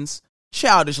friends,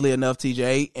 childishly enough,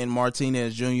 TJ and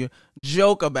Martinez Jr.,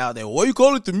 joke about that. Why you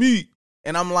call it the meat?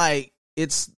 And I'm like,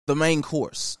 it's the main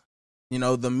course. You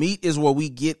know, the meat is where we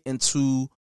get into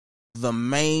the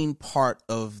main part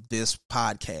of this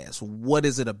podcast. What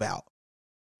is it about?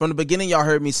 From the beginning, y'all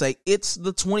heard me say it's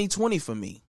the 2020 for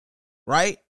me,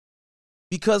 right?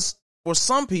 Because for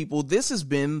some people, this has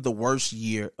been the worst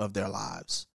year of their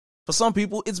lives. For some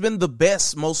people, it's been the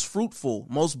best, most fruitful,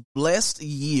 most blessed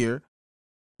year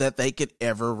that they could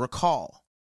ever recall.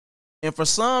 And for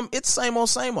some, it's same old,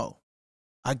 same old.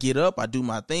 I get up, I do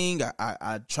my thing,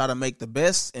 I try to make the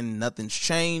best, and nothing's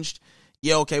changed.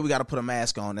 Yeah, okay, we got to put a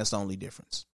mask on. That's the only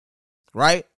difference,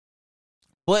 right?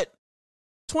 But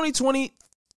 2020,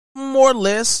 more or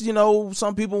less, you know,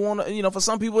 some people want to, you know, for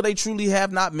some people, they truly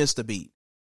have not missed a beat.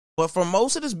 But for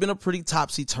most, it has been a pretty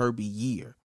topsy-turvy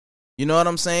year. You know what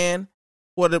I'm saying?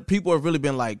 Where the people have really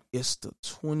been like, it's the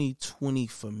 2020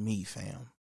 for me, fam.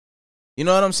 You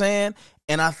know what I'm saying?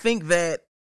 And I think that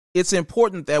it's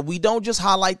important that we don't just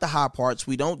highlight the high parts.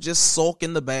 We don't just sulk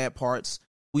in the bad parts.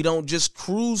 We don't just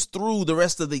cruise through the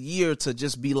rest of the year to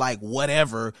just be like,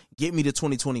 whatever, get me to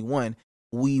 2021.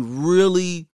 We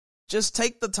really just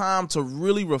take the time to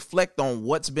really reflect on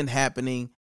what's been happening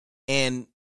and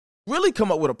really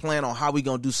come up with a plan on how we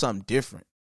going to do something different.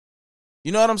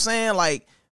 You know what I'm saying? Like,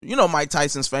 you know, Mike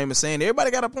Tyson's famous saying,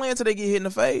 everybody got a plan till they get hit in the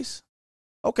face.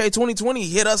 Okay, 2020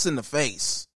 hit us in the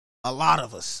face. A lot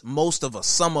of us, most of us,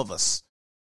 some of us,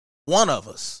 one of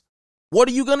us. What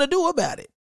are you going to do about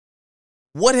it?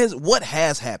 What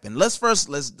has happened? Let's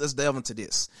delve into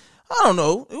this. I don't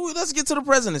know. Let's get to the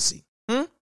presidency.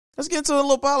 Let's get into a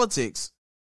little politics.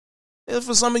 And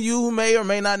for some of you who may or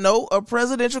may not know, a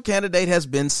presidential candidate has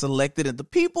been selected, and the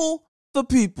people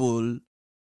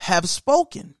have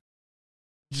spoken.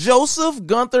 Joseph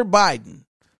Gunther Biden,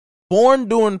 born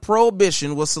during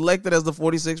Prohibition, was selected as the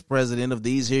 46th president of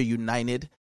these here United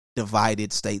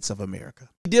Divided States of America.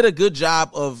 He did a good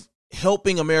job of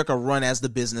helping America run as the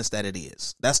business that it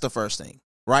is. That's the first thing,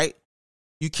 right?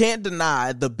 You can't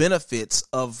deny the benefits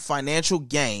of financial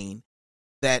gain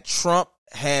that Trump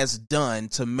has done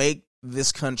to make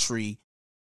this country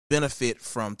benefit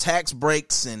from tax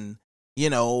breaks and, you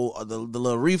know, the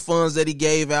little refunds that he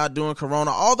gave out during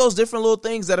Corona, all those different little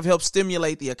things that have helped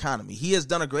stimulate the economy. He has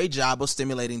done a great job of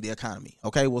stimulating the economy.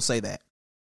 Okay, we'll say that.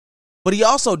 But he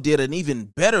also did an even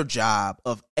better job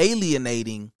of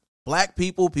alienating black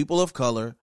people, people of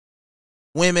color,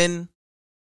 women,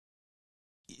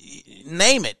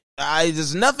 name it.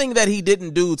 There's nothing that he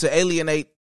didn't do to alienate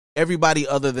everybody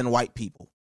other than white people.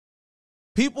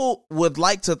 People would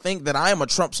like to think that I am a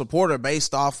Trump supporter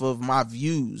based off of my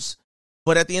views.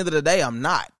 But at the end of the day, I'm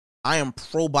not. I am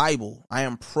pro-Bible. I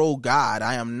am pro-God.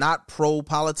 I am not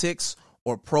pro-politics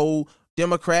or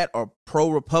pro-Democrat or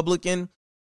pro-Republican.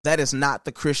 That is not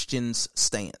the Christian's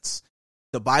stance.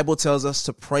 The Bible tells us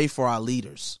to pray for our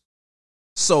leaders.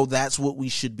 So that's what we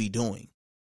should be doing.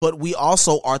 But we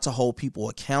also are to hold people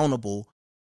accountable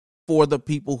for the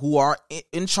people who are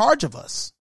in charge of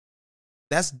us.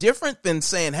 That's different than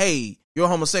saying, hey, you're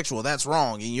homosexual, that's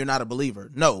wrong, and you're not a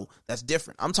believer. No, that's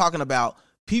different. I'm talking about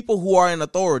people who are in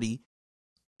authority.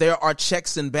 There are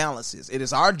checks and balances. It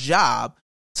is our job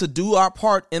to do our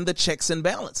part in the checks and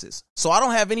balances. So I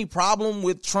don't have any problem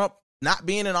with Trump not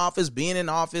being in office, being in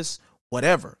office,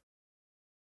 whatever.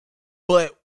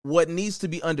 But what needs to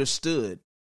be understood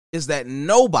is that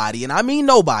nobody, and I mean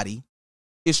nobody,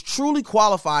 is truly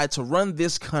qualified to run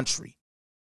this country.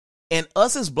 And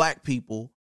us as black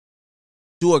people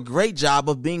do a great job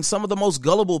of being some of the most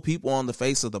gullible people on the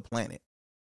face of the planet.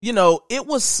 You know, it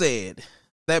was said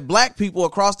that black people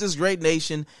across this great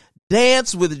nation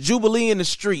dance with Jubilee in the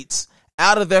streets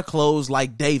out of their clothes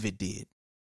like David did.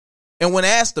 And when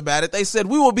asked about it, they said,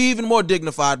 we will be even more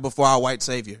dignified before our white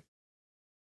savior.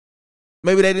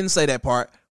 Maybe they didn't say that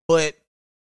part, but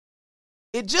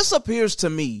it just appears to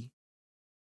me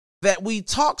that we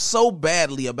talk so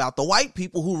badly about the white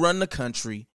people who run the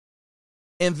country,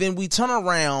 and then we turn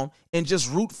around and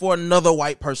just root for another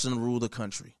white person to rule the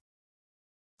country.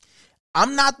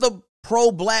 I'm not the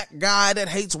pro-black guy that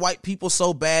hates white people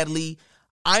so badly.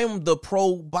 I am the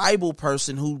pro-Bible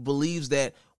person who believes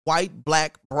that white,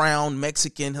 black, brown,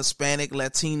 Mexican, Hispanic,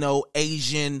 Latino,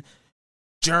 Asian,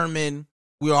 German,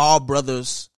 we are all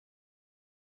brothers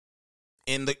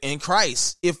in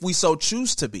Christ, if we so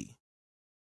choose to be.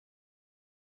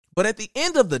 But at the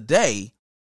end of the day,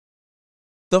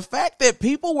 the fact that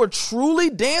people were truly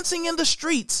dancing in the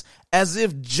streets as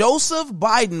if Joseph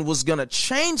Biden was going to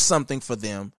change something for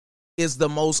them is the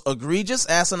most egregious,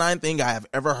 asinine thing I have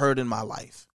ever heard in my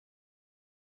life.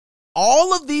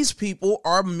 All of these people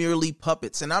are merely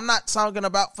puppets, and I'm not talking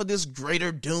about for this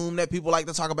greater doom that people like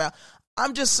to talk about.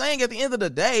 I'm just saying at the end of the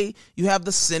day, you have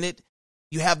the Senate,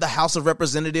 you have the House of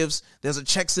Representatives, there's a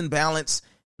checks and balance.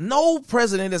 No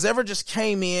president has ever just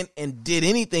came in and did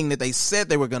anything that they said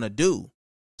they were going to do.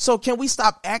 So can we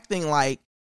stop acting like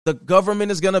the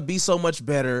government is going to be so much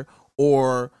better,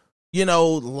 or, you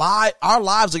know, our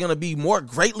lives are going to be more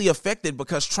greatly affected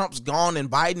because Trump's gone and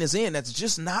Biden is in? That's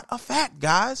just not a fact,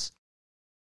 guys.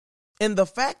 And the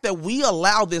fact that we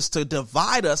allow this to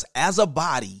divide us as a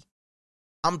body,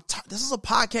 this is a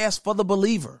podcast for the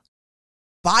believer,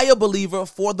 by a believer,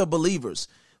 for the believers.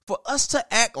 For us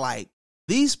to act like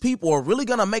these people are really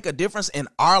going to make a difference in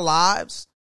our lives,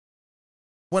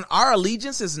 when our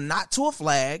allegiance is not to a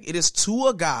flag, it is to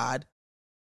a God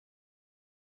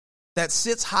that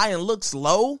sits high and looks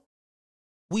low,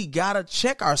 we got to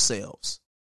check ourselves.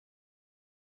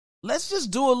 Let's just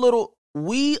do a little,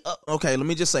 okay, let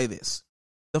me just say this.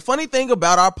 The funny thing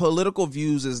about our political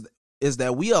views is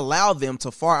that we allow them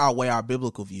to far outweigh our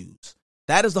biblical views.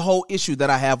 That is the whole issue that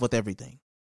I have with everything.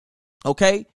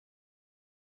 Okay?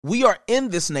 We are in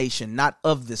this nation, not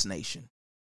of this nation.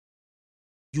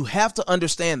 You have to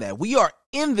understand that. We are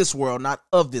in this world, not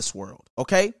of this world.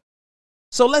 Okay?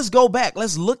 So let's go back.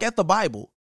 Let's look at the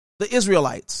Bible. The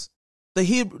Israelites, the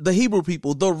Hebrew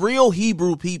people, the real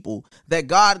Hebrew people that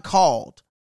God called.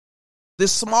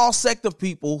 This small sect of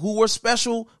people who were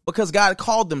special because God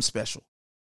called them special.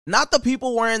 Not the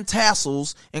people wearing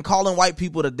tassels and calling white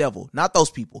people the devil. Not those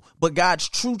people, but God's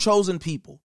true chosen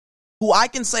people, who I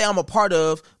can say I'm a part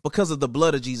of because of the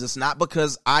blood of Jesus, not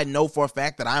because I know for a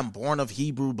fact that I'm born of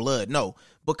Hebrew blood. No,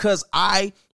 because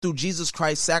I, through Jesus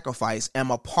Christ's sacrifice, am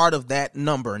a part of that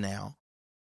number now.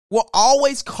 We're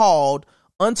always called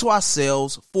unto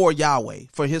ourselves for Yahweh,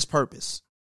 for his purpose.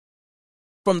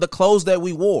 From the clothes that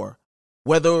we wore,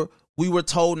 whether we were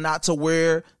told not to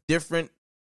wear different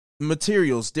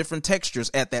materials, different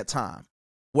textures at that time,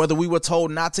 whether we were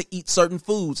told not to eat certain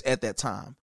foods at that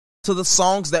time, to the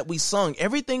songs that we sung,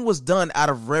 everything was done out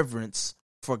of reverence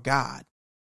for God,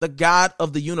 the God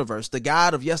of the universe, the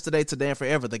God of yesterday, today, and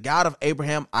forever, the God of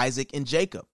Abraham, Isaac, and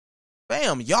Jacob.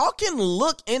 Bam, y'all can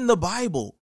look in the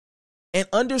Bible and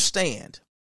understand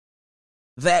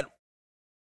that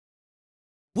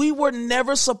we were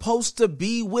never supposed to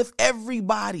be with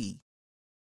everybody.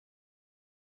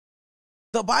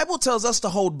 The Bible tells us to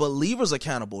hold believers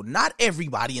accountable, not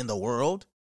everybody in the world.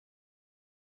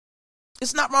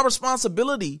 It's not my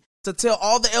responsibility to tell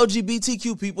all the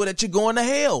LGBTQ people that you're going to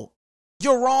hell.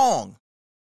 You're wrong.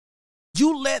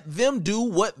 You let them do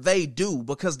what they do,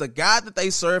 because the God that they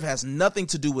serve has nothing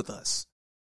to do with us.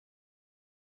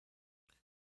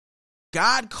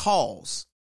 God calls.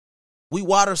 We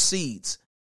water seeds.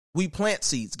 We plant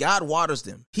seeds. God waters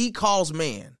them. He calls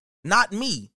man, not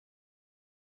me.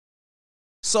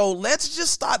 So let's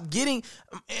just stop getting,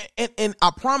 and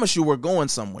I promise you we're going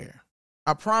somewhere.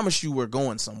 I promise you we're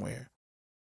going somewhere.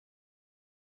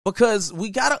 Because we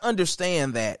got to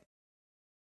understand that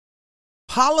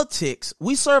politics,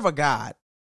 we serve a God,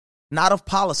 not of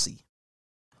policy.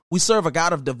 We serve a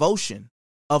God of devotion,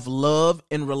 of love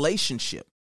and relationship.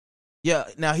 Yeah,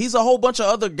 now he's a whole bunch of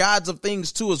other gods of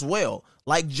things too as well,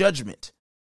 like judgment,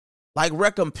 like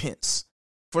recompense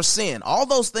for sin, all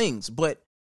those things. But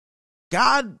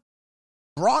God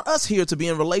brought us here to be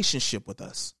in relationship with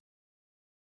us.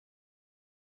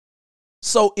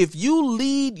 So if you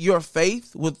lead your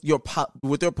faith with your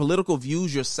political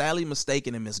views, you're sadly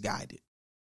mistaken and misguided.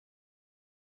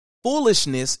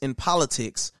 Foolishness in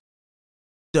politics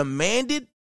demanded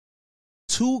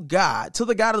to God, to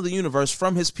the God of the universe,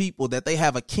 from his people, that they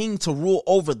have a king to rule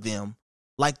over them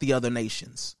like the other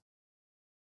nations.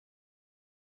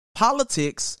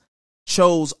 Politics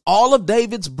chose all of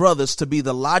David's brothers to be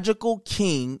the logical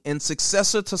king and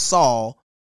successor to Saul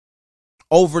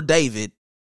over David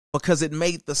because it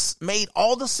made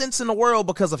all the sense in the world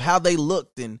because of how they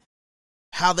looked and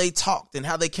how they talked and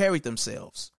how they carried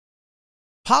themselves.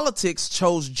 Politics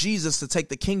chose Jesus to take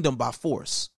the kingdom by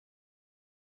force.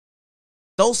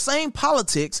 Those same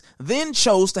politics then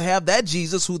chose to have that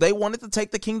Jesus who they wanted to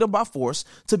take the kingdom by force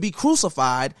to be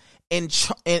crucified and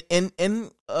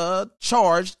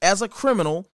charged as a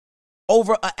criminal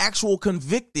over an actual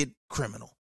convicted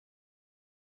criminal.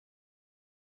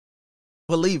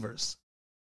 Believers,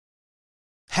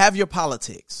 have your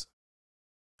politics.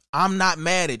 I'm not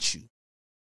mad at you.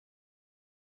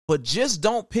 But just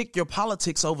don't pick your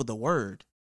politics over the word.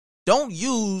 Don't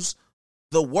use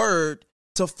the word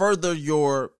to further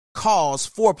your cause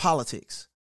for politics.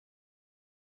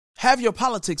 Have your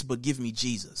politics, but give me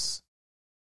Jesus.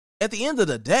 At the end of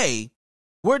the day,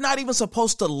 we're not even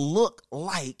supposed to look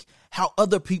like how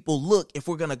other people look if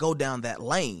we're going to go down that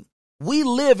lane. We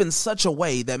live in such a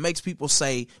way that makes people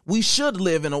say, we should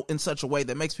live in such a way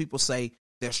that makes people say,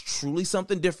 there's truly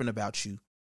something different about you.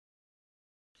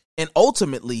 And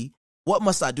ultimately, what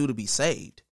must I do to be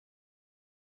saved?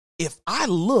 If I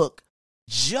look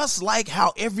just like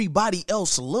how everybody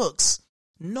else looks,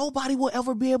 nobody will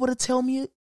ever be able to tell me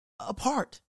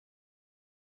apart.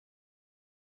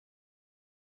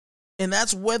 And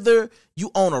that's whether you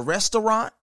own a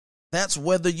restaurant, that's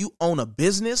whether you own a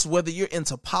business, whether you're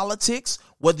into politics,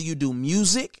 whether you do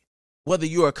music, whether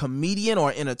you're a comedian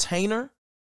or entertainer.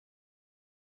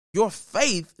 Your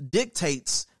faith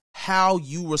dictates how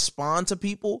you respond to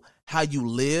people, how you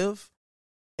live.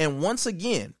 And once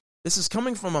again, this is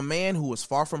coming from a man who is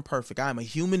far from perfect. I am a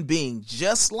human being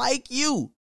just like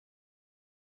you.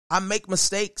 I make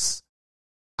mistakes.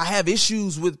 I have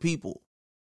issues with people.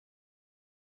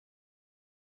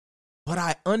 But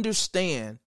I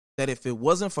understand that if it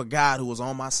wasn't for God who was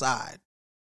on my side,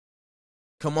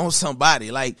 come on,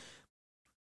 somebody, like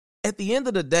at the end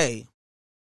of the day,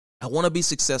 I want to be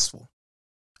successful.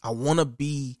 I want to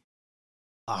be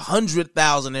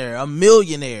 100,000-aire, a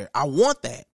millionaire. I want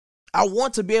that. I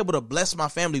want to be able to bless my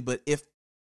family. But if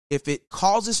it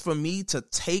causes for me to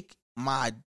take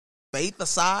my faith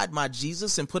aside, my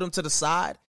Jesus, and put him to the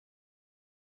side,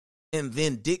 and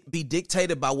then be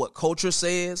dictated by what culture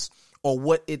says, or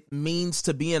what it means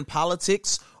to be in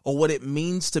politics, or what it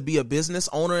means to be a business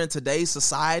owner in today's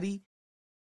society,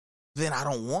 then I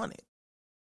don't want it.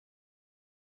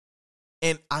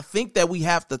 And I think that we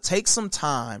have to take some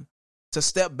time to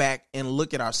step back and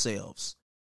look at ourselves.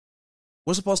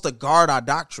 We're supposed to guard our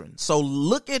doctrine. So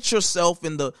look at yourself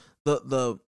in the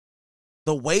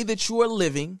way that you are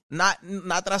living. Not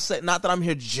that I'm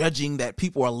here judging that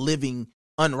people are living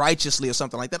unrighteously or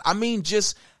something like that. I mean,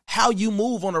 just how you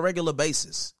move on a regular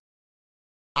basis.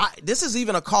 This is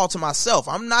even a call to myself.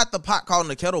 I'm not the pot calling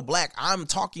the kettle black. I'm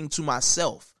talking to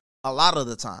myself a lot of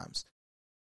the times.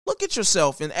 Look at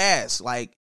yourself and ask,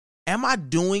 like, am I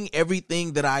doing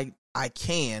everything that I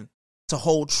can to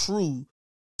hold true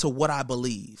to what I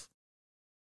believe?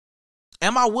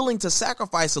 Am I willing to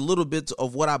sacrifice a little bit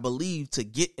of what I believe to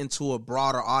get into a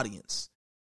broader audience?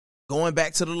 Going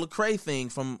back to the Lecrae thing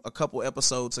from a couple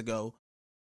episodes ago,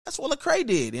 that's what Lecrae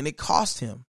did, and it cost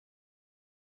him.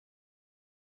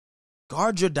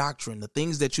 Guard your doctrine, the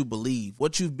things that you believe,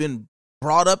 what you've been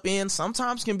brought up in.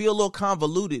 Sometimes can be a little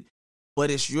convoluted,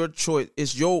 but it's your choice.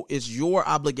 It's your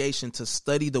obligation to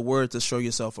study the word to show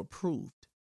yourself approved.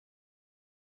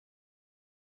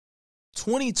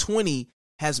 2020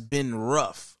 has been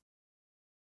rough,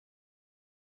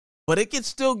 but it can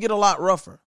still get a lot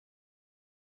rougher.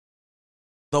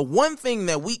 The one thing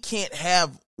that we can't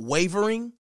have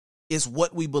wavering is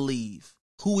what we believe,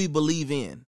 who we believe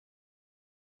in,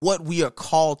 what we are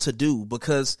called to do,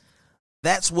 because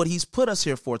that's what he's put us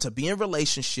here for, to be in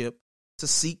relationship, to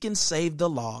seek and save the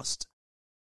lost,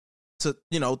 to,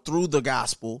 through the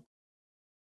gospel,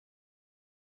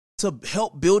 to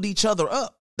help build each other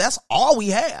up. That's all we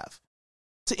have,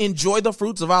 to enjoy the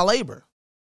fruits of our labor,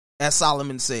 as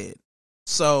Solomon said.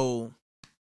 So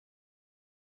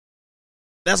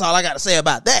that's all I got to say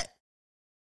about that.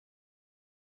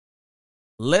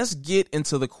 Let's get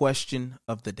into the question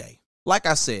of the day. Like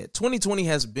I said, 2020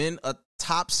 has been a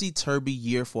topsy-turvy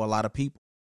year for a lot of people.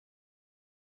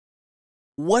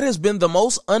 What has been the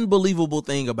most unbelievable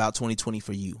thing about 2020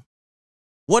 for you?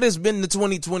 What has been the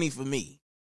 2020 for me?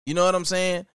 You know what I'm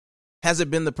saying? Has it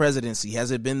been the presidency?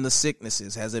 Has it been the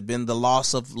sicknesses? Has it been the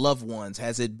loss of loved ones?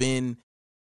 Has it been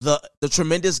the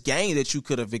tremendous gain that you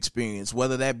could have experienced,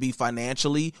 whether that be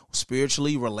financially,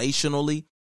 spiritually, relationally?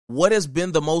 What has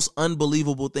been the most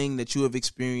unbelievable thing that you have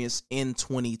experienced in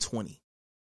 2020?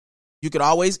 You could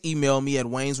always email me at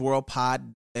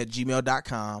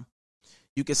waynesworldpod@gmail.com.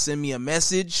 You can send me a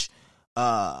message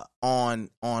on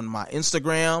my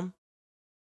Instagram,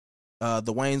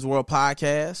 the Wayne's World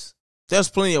Podcast. There's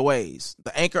plenty of ways.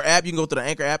 The Anchor app, you can go to the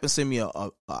Anchor app and send me a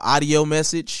audio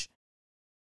message.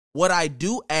 What I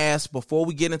do ask before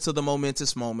we get into the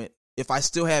momentous moment, if I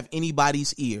still have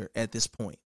anybody's ear at this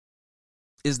point,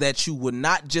 is that you would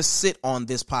not just sit on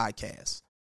this podcast,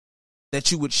 that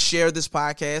you would share this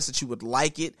podcast, that you would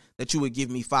like it, that you would give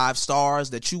me 5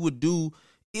 stars, that you would do,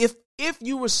 if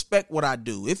you respect what I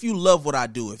do, if you love what I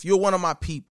do, if you're one of my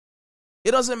people.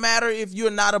 It doesn't matter if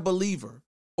you're not a believer,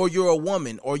 or you're a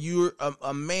woman, or you're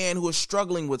a man who is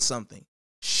struggling with something.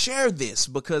 Share this,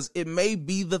 because it may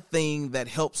be the thing that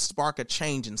helps spark a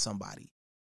change in somebody.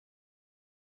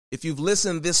 If you've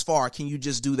listened this far, can you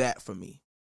just do that for me?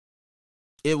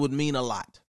 It would mean a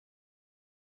lot.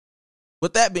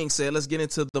 With that being said, let's get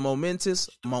into the momentous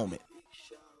moment.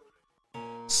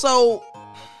 So,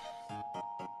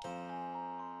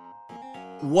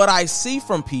 what I see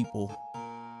from people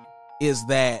is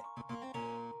that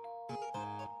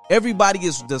everybody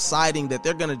is deciding that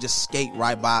they're going to just skate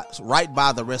right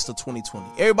by the rest of 2020.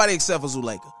 Everybody except for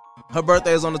Zuleika. Her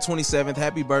birthday is on the 27th.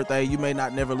 Happy birthday. You may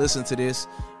not never listen to this,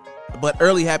 but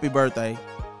early happy birthday.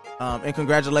 And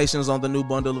congratulations on the new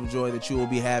bundle of joy that you will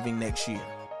be having next year.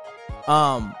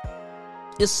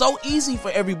 It's so easy for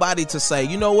everybody to say,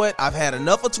 you know what? I've had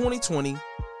enough of 2020.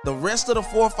 The rest of the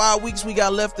 4 or 5 weeks we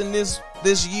got left in this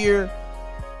year,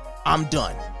 I'm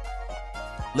done.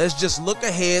 Let's just look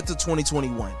ahead to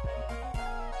 2021.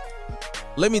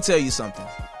 Let me tell you something.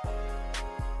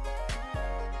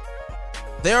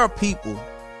 There are people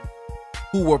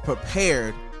who were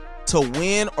prepared to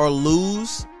win or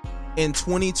lose in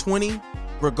 2020,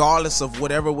 regardless of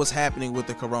whatever was happening with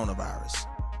the coronavirus.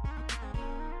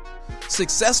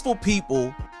 Successful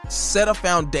people set a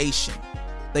foundation.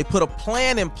 They put a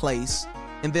plan in place,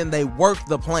 and then they work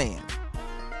the plan.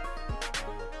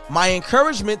 My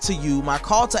encouragement to you, my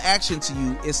call to action to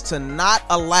you, is to not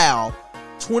allow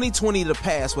 2020 to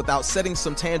pass without setting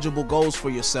some tangible goals for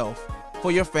yourself,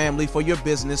 for your family, for your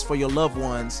business, for your loved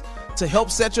ones, to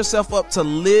help set yourself up to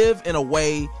live in a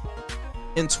way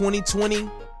in 2020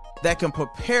 that can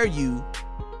prepare you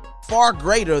far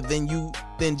greater than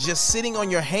just sitting on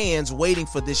your hands waiting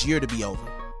for this year to be over.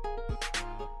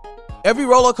 Every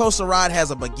roller coaster ride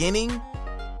has a beginning,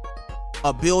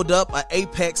 a build up, an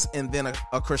apex, and then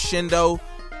a crescendo.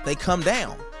 They come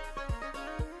down.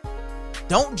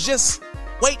 Don't just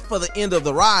wait for the end of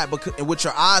the ride with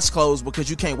your eyes closed because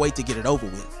you can't wait to get it over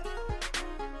with.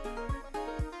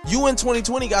 You in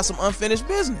 2020 got some unfinished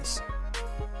business.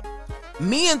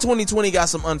 Me in 2020 got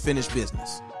some unfinished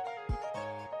business.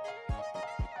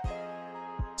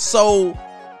 So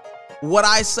what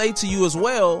I say to you as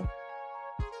well,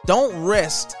 don't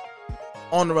rest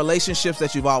on the relationships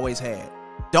that you've always had.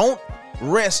 Don't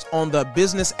rest on the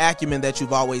business acumen that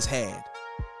you've always had.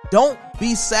 Don't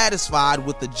be satisfied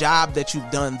with the job that you've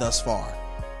done thus far.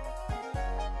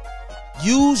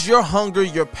 Use your hunger,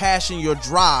 your passion, your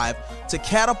drive to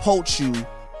catapult you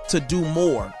to do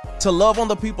more, to love on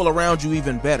the people around you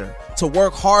even better, to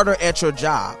work harder at your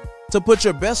job, to put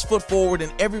your best foot forward in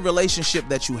every relationship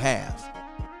that you have.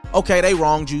 Okay, they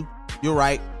wronged you. You're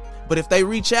right. But if they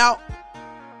reach out,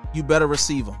 you better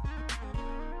receive them.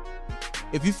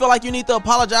 If you feel like you need to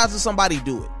apologize to somebody,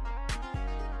 do it.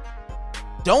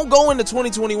 Don't go into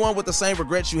 2021 with the same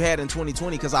regrets you had in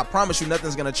 2020, because I promise you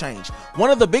nothing's going to change. One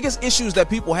of the biggest issues that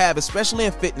people have, especially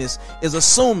in fitness, is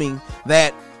assuming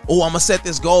that, oh, I'm going to set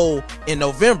this goal in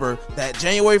November, that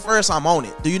January 1st, I'm on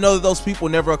it. Do you know that those people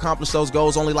never accomplish those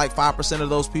goals? Only like 5% of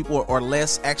those people or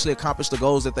less actually accomplish the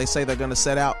goals that they say they're going to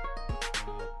set out.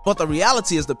 But the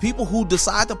reality is the people who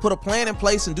decide to put a plan in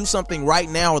place and do something right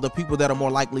now are the people that are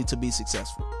more likely to be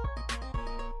successful.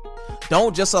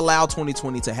 Don't just allow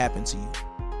 2020 to happen to you.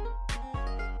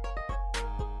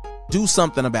 Do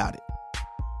something about it.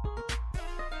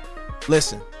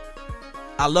 Listen,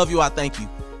 I love you. I thank you.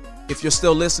 If you're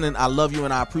still listening, I love you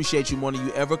and I appreciate you more than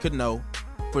you ever could know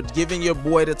for giving your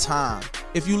boy the time.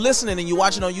 If you're listening and you're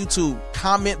watching on YouTube,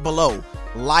 comment below,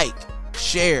 like,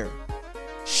 share.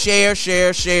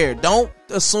 Share. Don't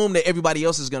assume that everybody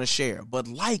else is going to share, but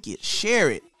like it, share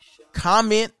it,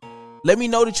 comment. Let me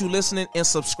know that you're listening and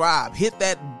subscribe. Hit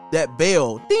that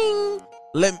bell, ding,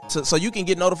 so you can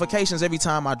get notifications every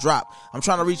time I drop. I'm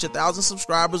trying to reach 1,000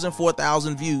 subscribers and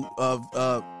 4,000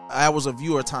 hours of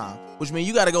viewer time, which means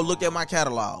you got to go look at my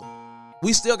catalog.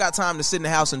 We still got time to sit in the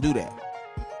house and do that.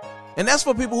 And that's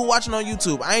for people who watching on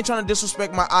YouTube. I ain't trying to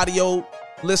disrespect my audio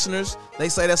listeners. They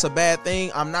say that's a bad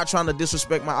thing. I'm not trying to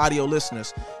disrespect my audio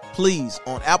listeners. Please,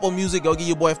 on Apple Music, go give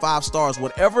your boy 5 stars.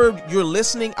 Whatever you're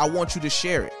listening, I want you to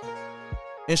share it.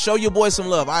 And show your boy some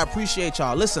love. I appreciate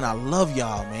y'all. Listen, I love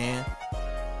y'all, man.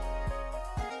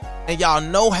 And y'all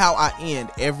know how I end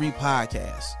every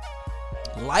podcast.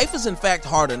 Life is in fact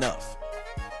hard enough.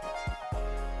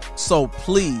 So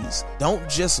please, don't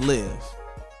just live.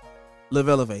 Live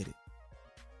elevated.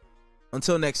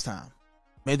 Until next time,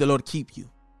 may the Lord keep you.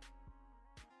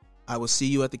 I will see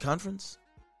you at the conference.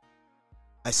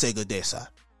 I say good day, sir.